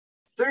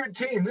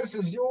 13. This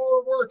is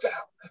your workout.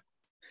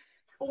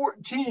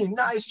 14.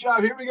 Nice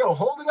job. Here we go.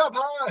 Hold it up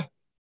high.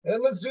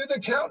 And let's do the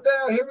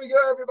countdown. Here we go,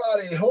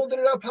 everybody. Holding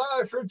it up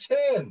high for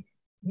 10,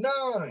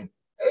 9,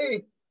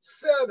 8,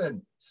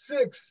 7,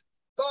 6,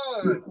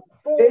 5,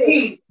 4,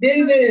 3,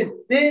 2,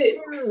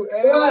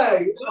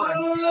 and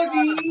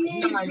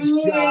 1. Nice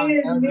job,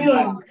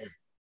 everybody.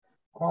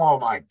 Oh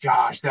my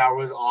gosh, that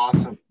was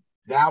awesome.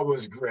 That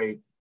was great.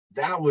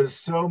 That was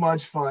so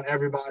much fun,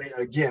 everybody.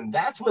 Again,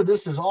 that's what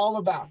this is all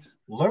about.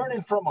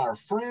 Learning from our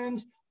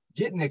friends,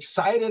 getting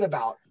excited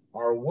about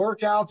our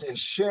workouts and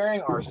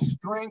sharing our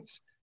strengths.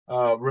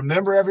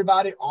 Remember,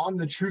 everybody, on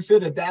the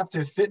TruFit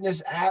Adaptive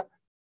Fitness app,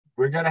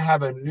 we're going to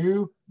have a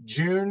new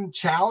June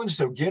challenge.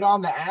 So get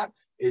on the app,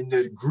 and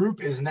the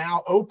group is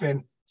now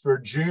open for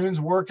June's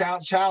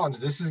workout challenge.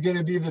 This is going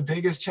to be the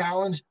biggest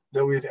challenge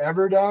that we've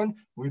ever done.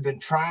 We've been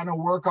trying to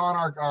work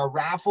on our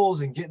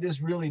raffles and get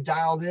this really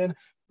dialed in,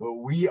 but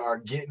we are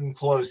getting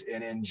close.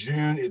 And in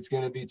June, it's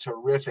going to be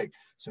terrific.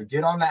 So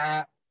get on the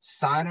app,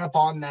 sign up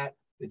on that.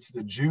 It's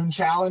the June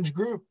challenge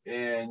group,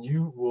 and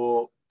you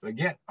will,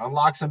 again,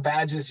 unlock some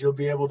badges. You'll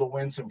be able to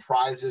win some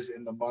prizes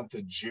in the month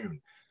of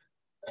June.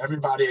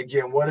 Everybody,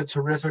 again, what a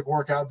terrific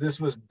workout. This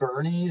was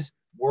Bernie's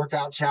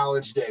workout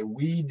challenge day.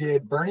 We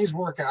did Bernie's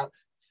workout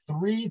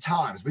 3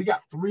 times. We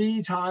got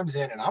 3 times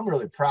in, and I'm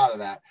really proud of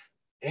that.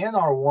 And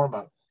our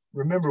warm-up.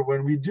 Remember,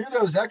 when we do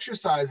those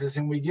exercises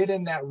and we get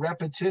in that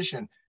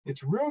repetition,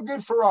 it's real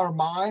good for our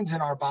minds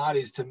and our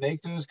bodies to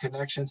make those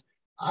connections.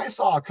 I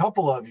saw a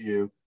couple of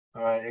you,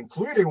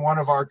 including one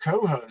of our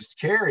co-hosts,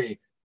 Carrie,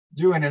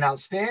 doing an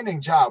outstanding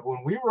job.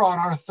 When we were on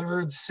our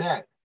 3rd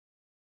set,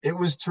 it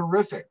was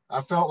terrific.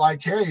 I felt like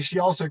Carrie, she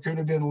also could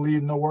have been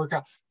leading the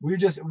workout. We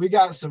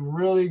got some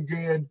really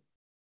good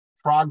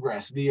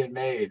progress being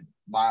made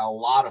by a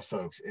lot of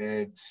folks.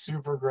 It's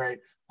super great.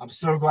 I'm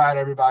so glad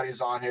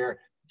everybody's on here.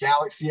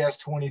 Galaxy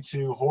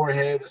S22,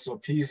 Jorge, the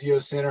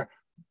Sulpicio Center,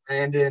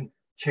 Brandon,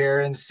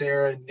 Karen,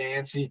 Sarah,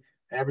 Nancy,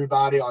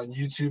 everybody on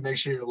YouTube. Make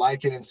sure you're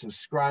liking and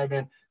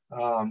subscribing.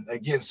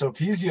 Again,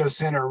 Sulpicio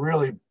Center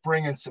really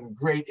bringing some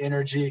great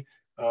energy.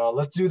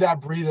 Let's do that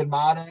breathing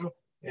motto.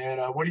 And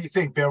what do you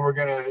think, Ben? We're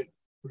gonna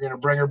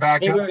bring her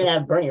back up. We're gonna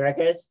have Bernie, right,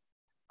 guys?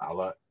 I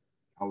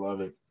love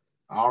it.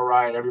 All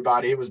right,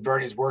 everybody. It was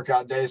Bernie's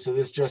workout day, so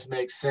this just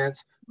makes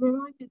sense.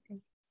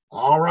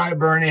 All right,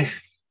 Bernie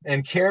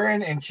and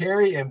Karen and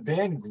Carrie and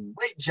Ben,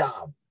 great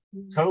job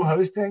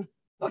co-hosting.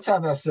 Let's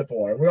have that sip of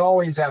water. We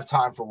always have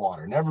time for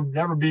water.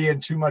 Never be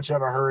in too much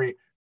of a hurry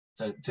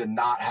to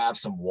not have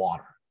some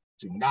water.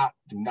 Do not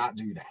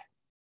do that.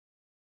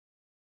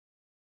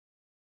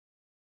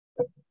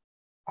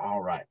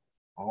 All right.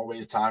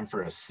 Always time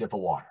for a sip of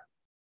water.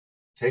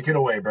 Take it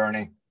away,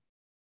 Bernie.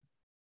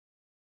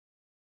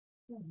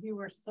 You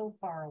were so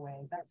far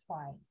away. That's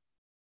why.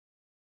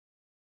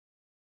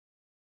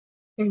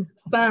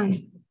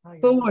 5,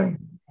 4,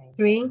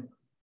 3,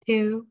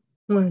 2,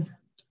 1.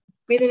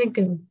 Breathe in and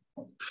go.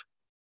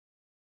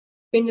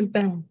 Bring it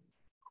back.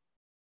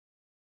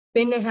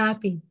 Bring it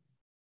happy.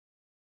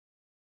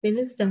 Bring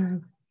it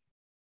sad.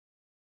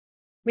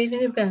 Breathe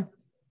in and back.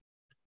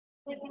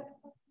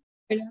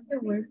 In other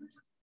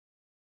words,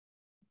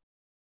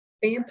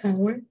 bring your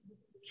power.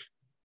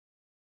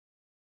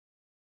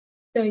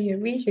 So you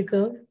reach your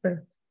goal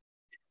first.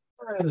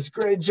 That's a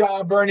great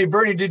job, Bernie.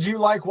 Bernie, did you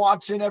like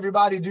watching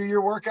everybody do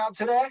your workout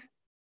today?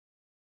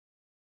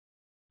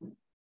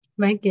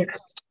 Mike it.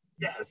 Yes.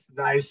 Yes.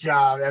 Nice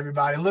job,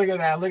 everybody. Look at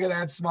that. Look at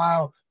that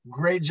smile.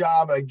 Great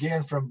job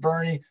again from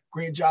Bernie.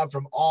 Great job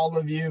from all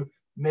of you.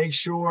 Make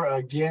sure,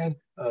 again,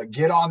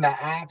 get on the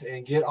app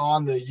and get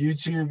on the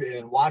YouTube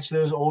and watch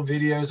those old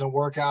videos and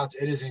workouts.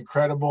 It is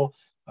incredible.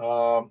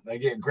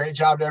 Again, great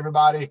job to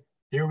everybody.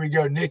 Here we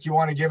go. Nick, you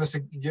want to give us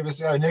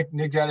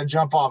Nick got to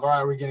jump off. All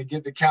right, we're going to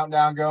get the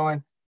countdown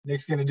going.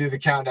 Nick's going to do the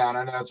countdown.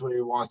 I know that's what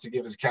he wants to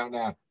give us a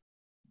countdown.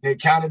 Nick,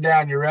 count it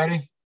down. You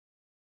ready?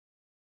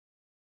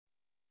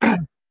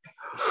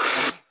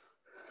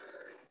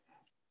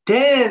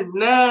 10,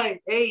 9,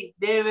 8,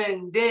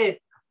 7,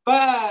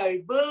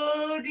 5,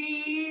 4,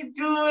 3,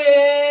 2,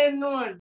 and 1.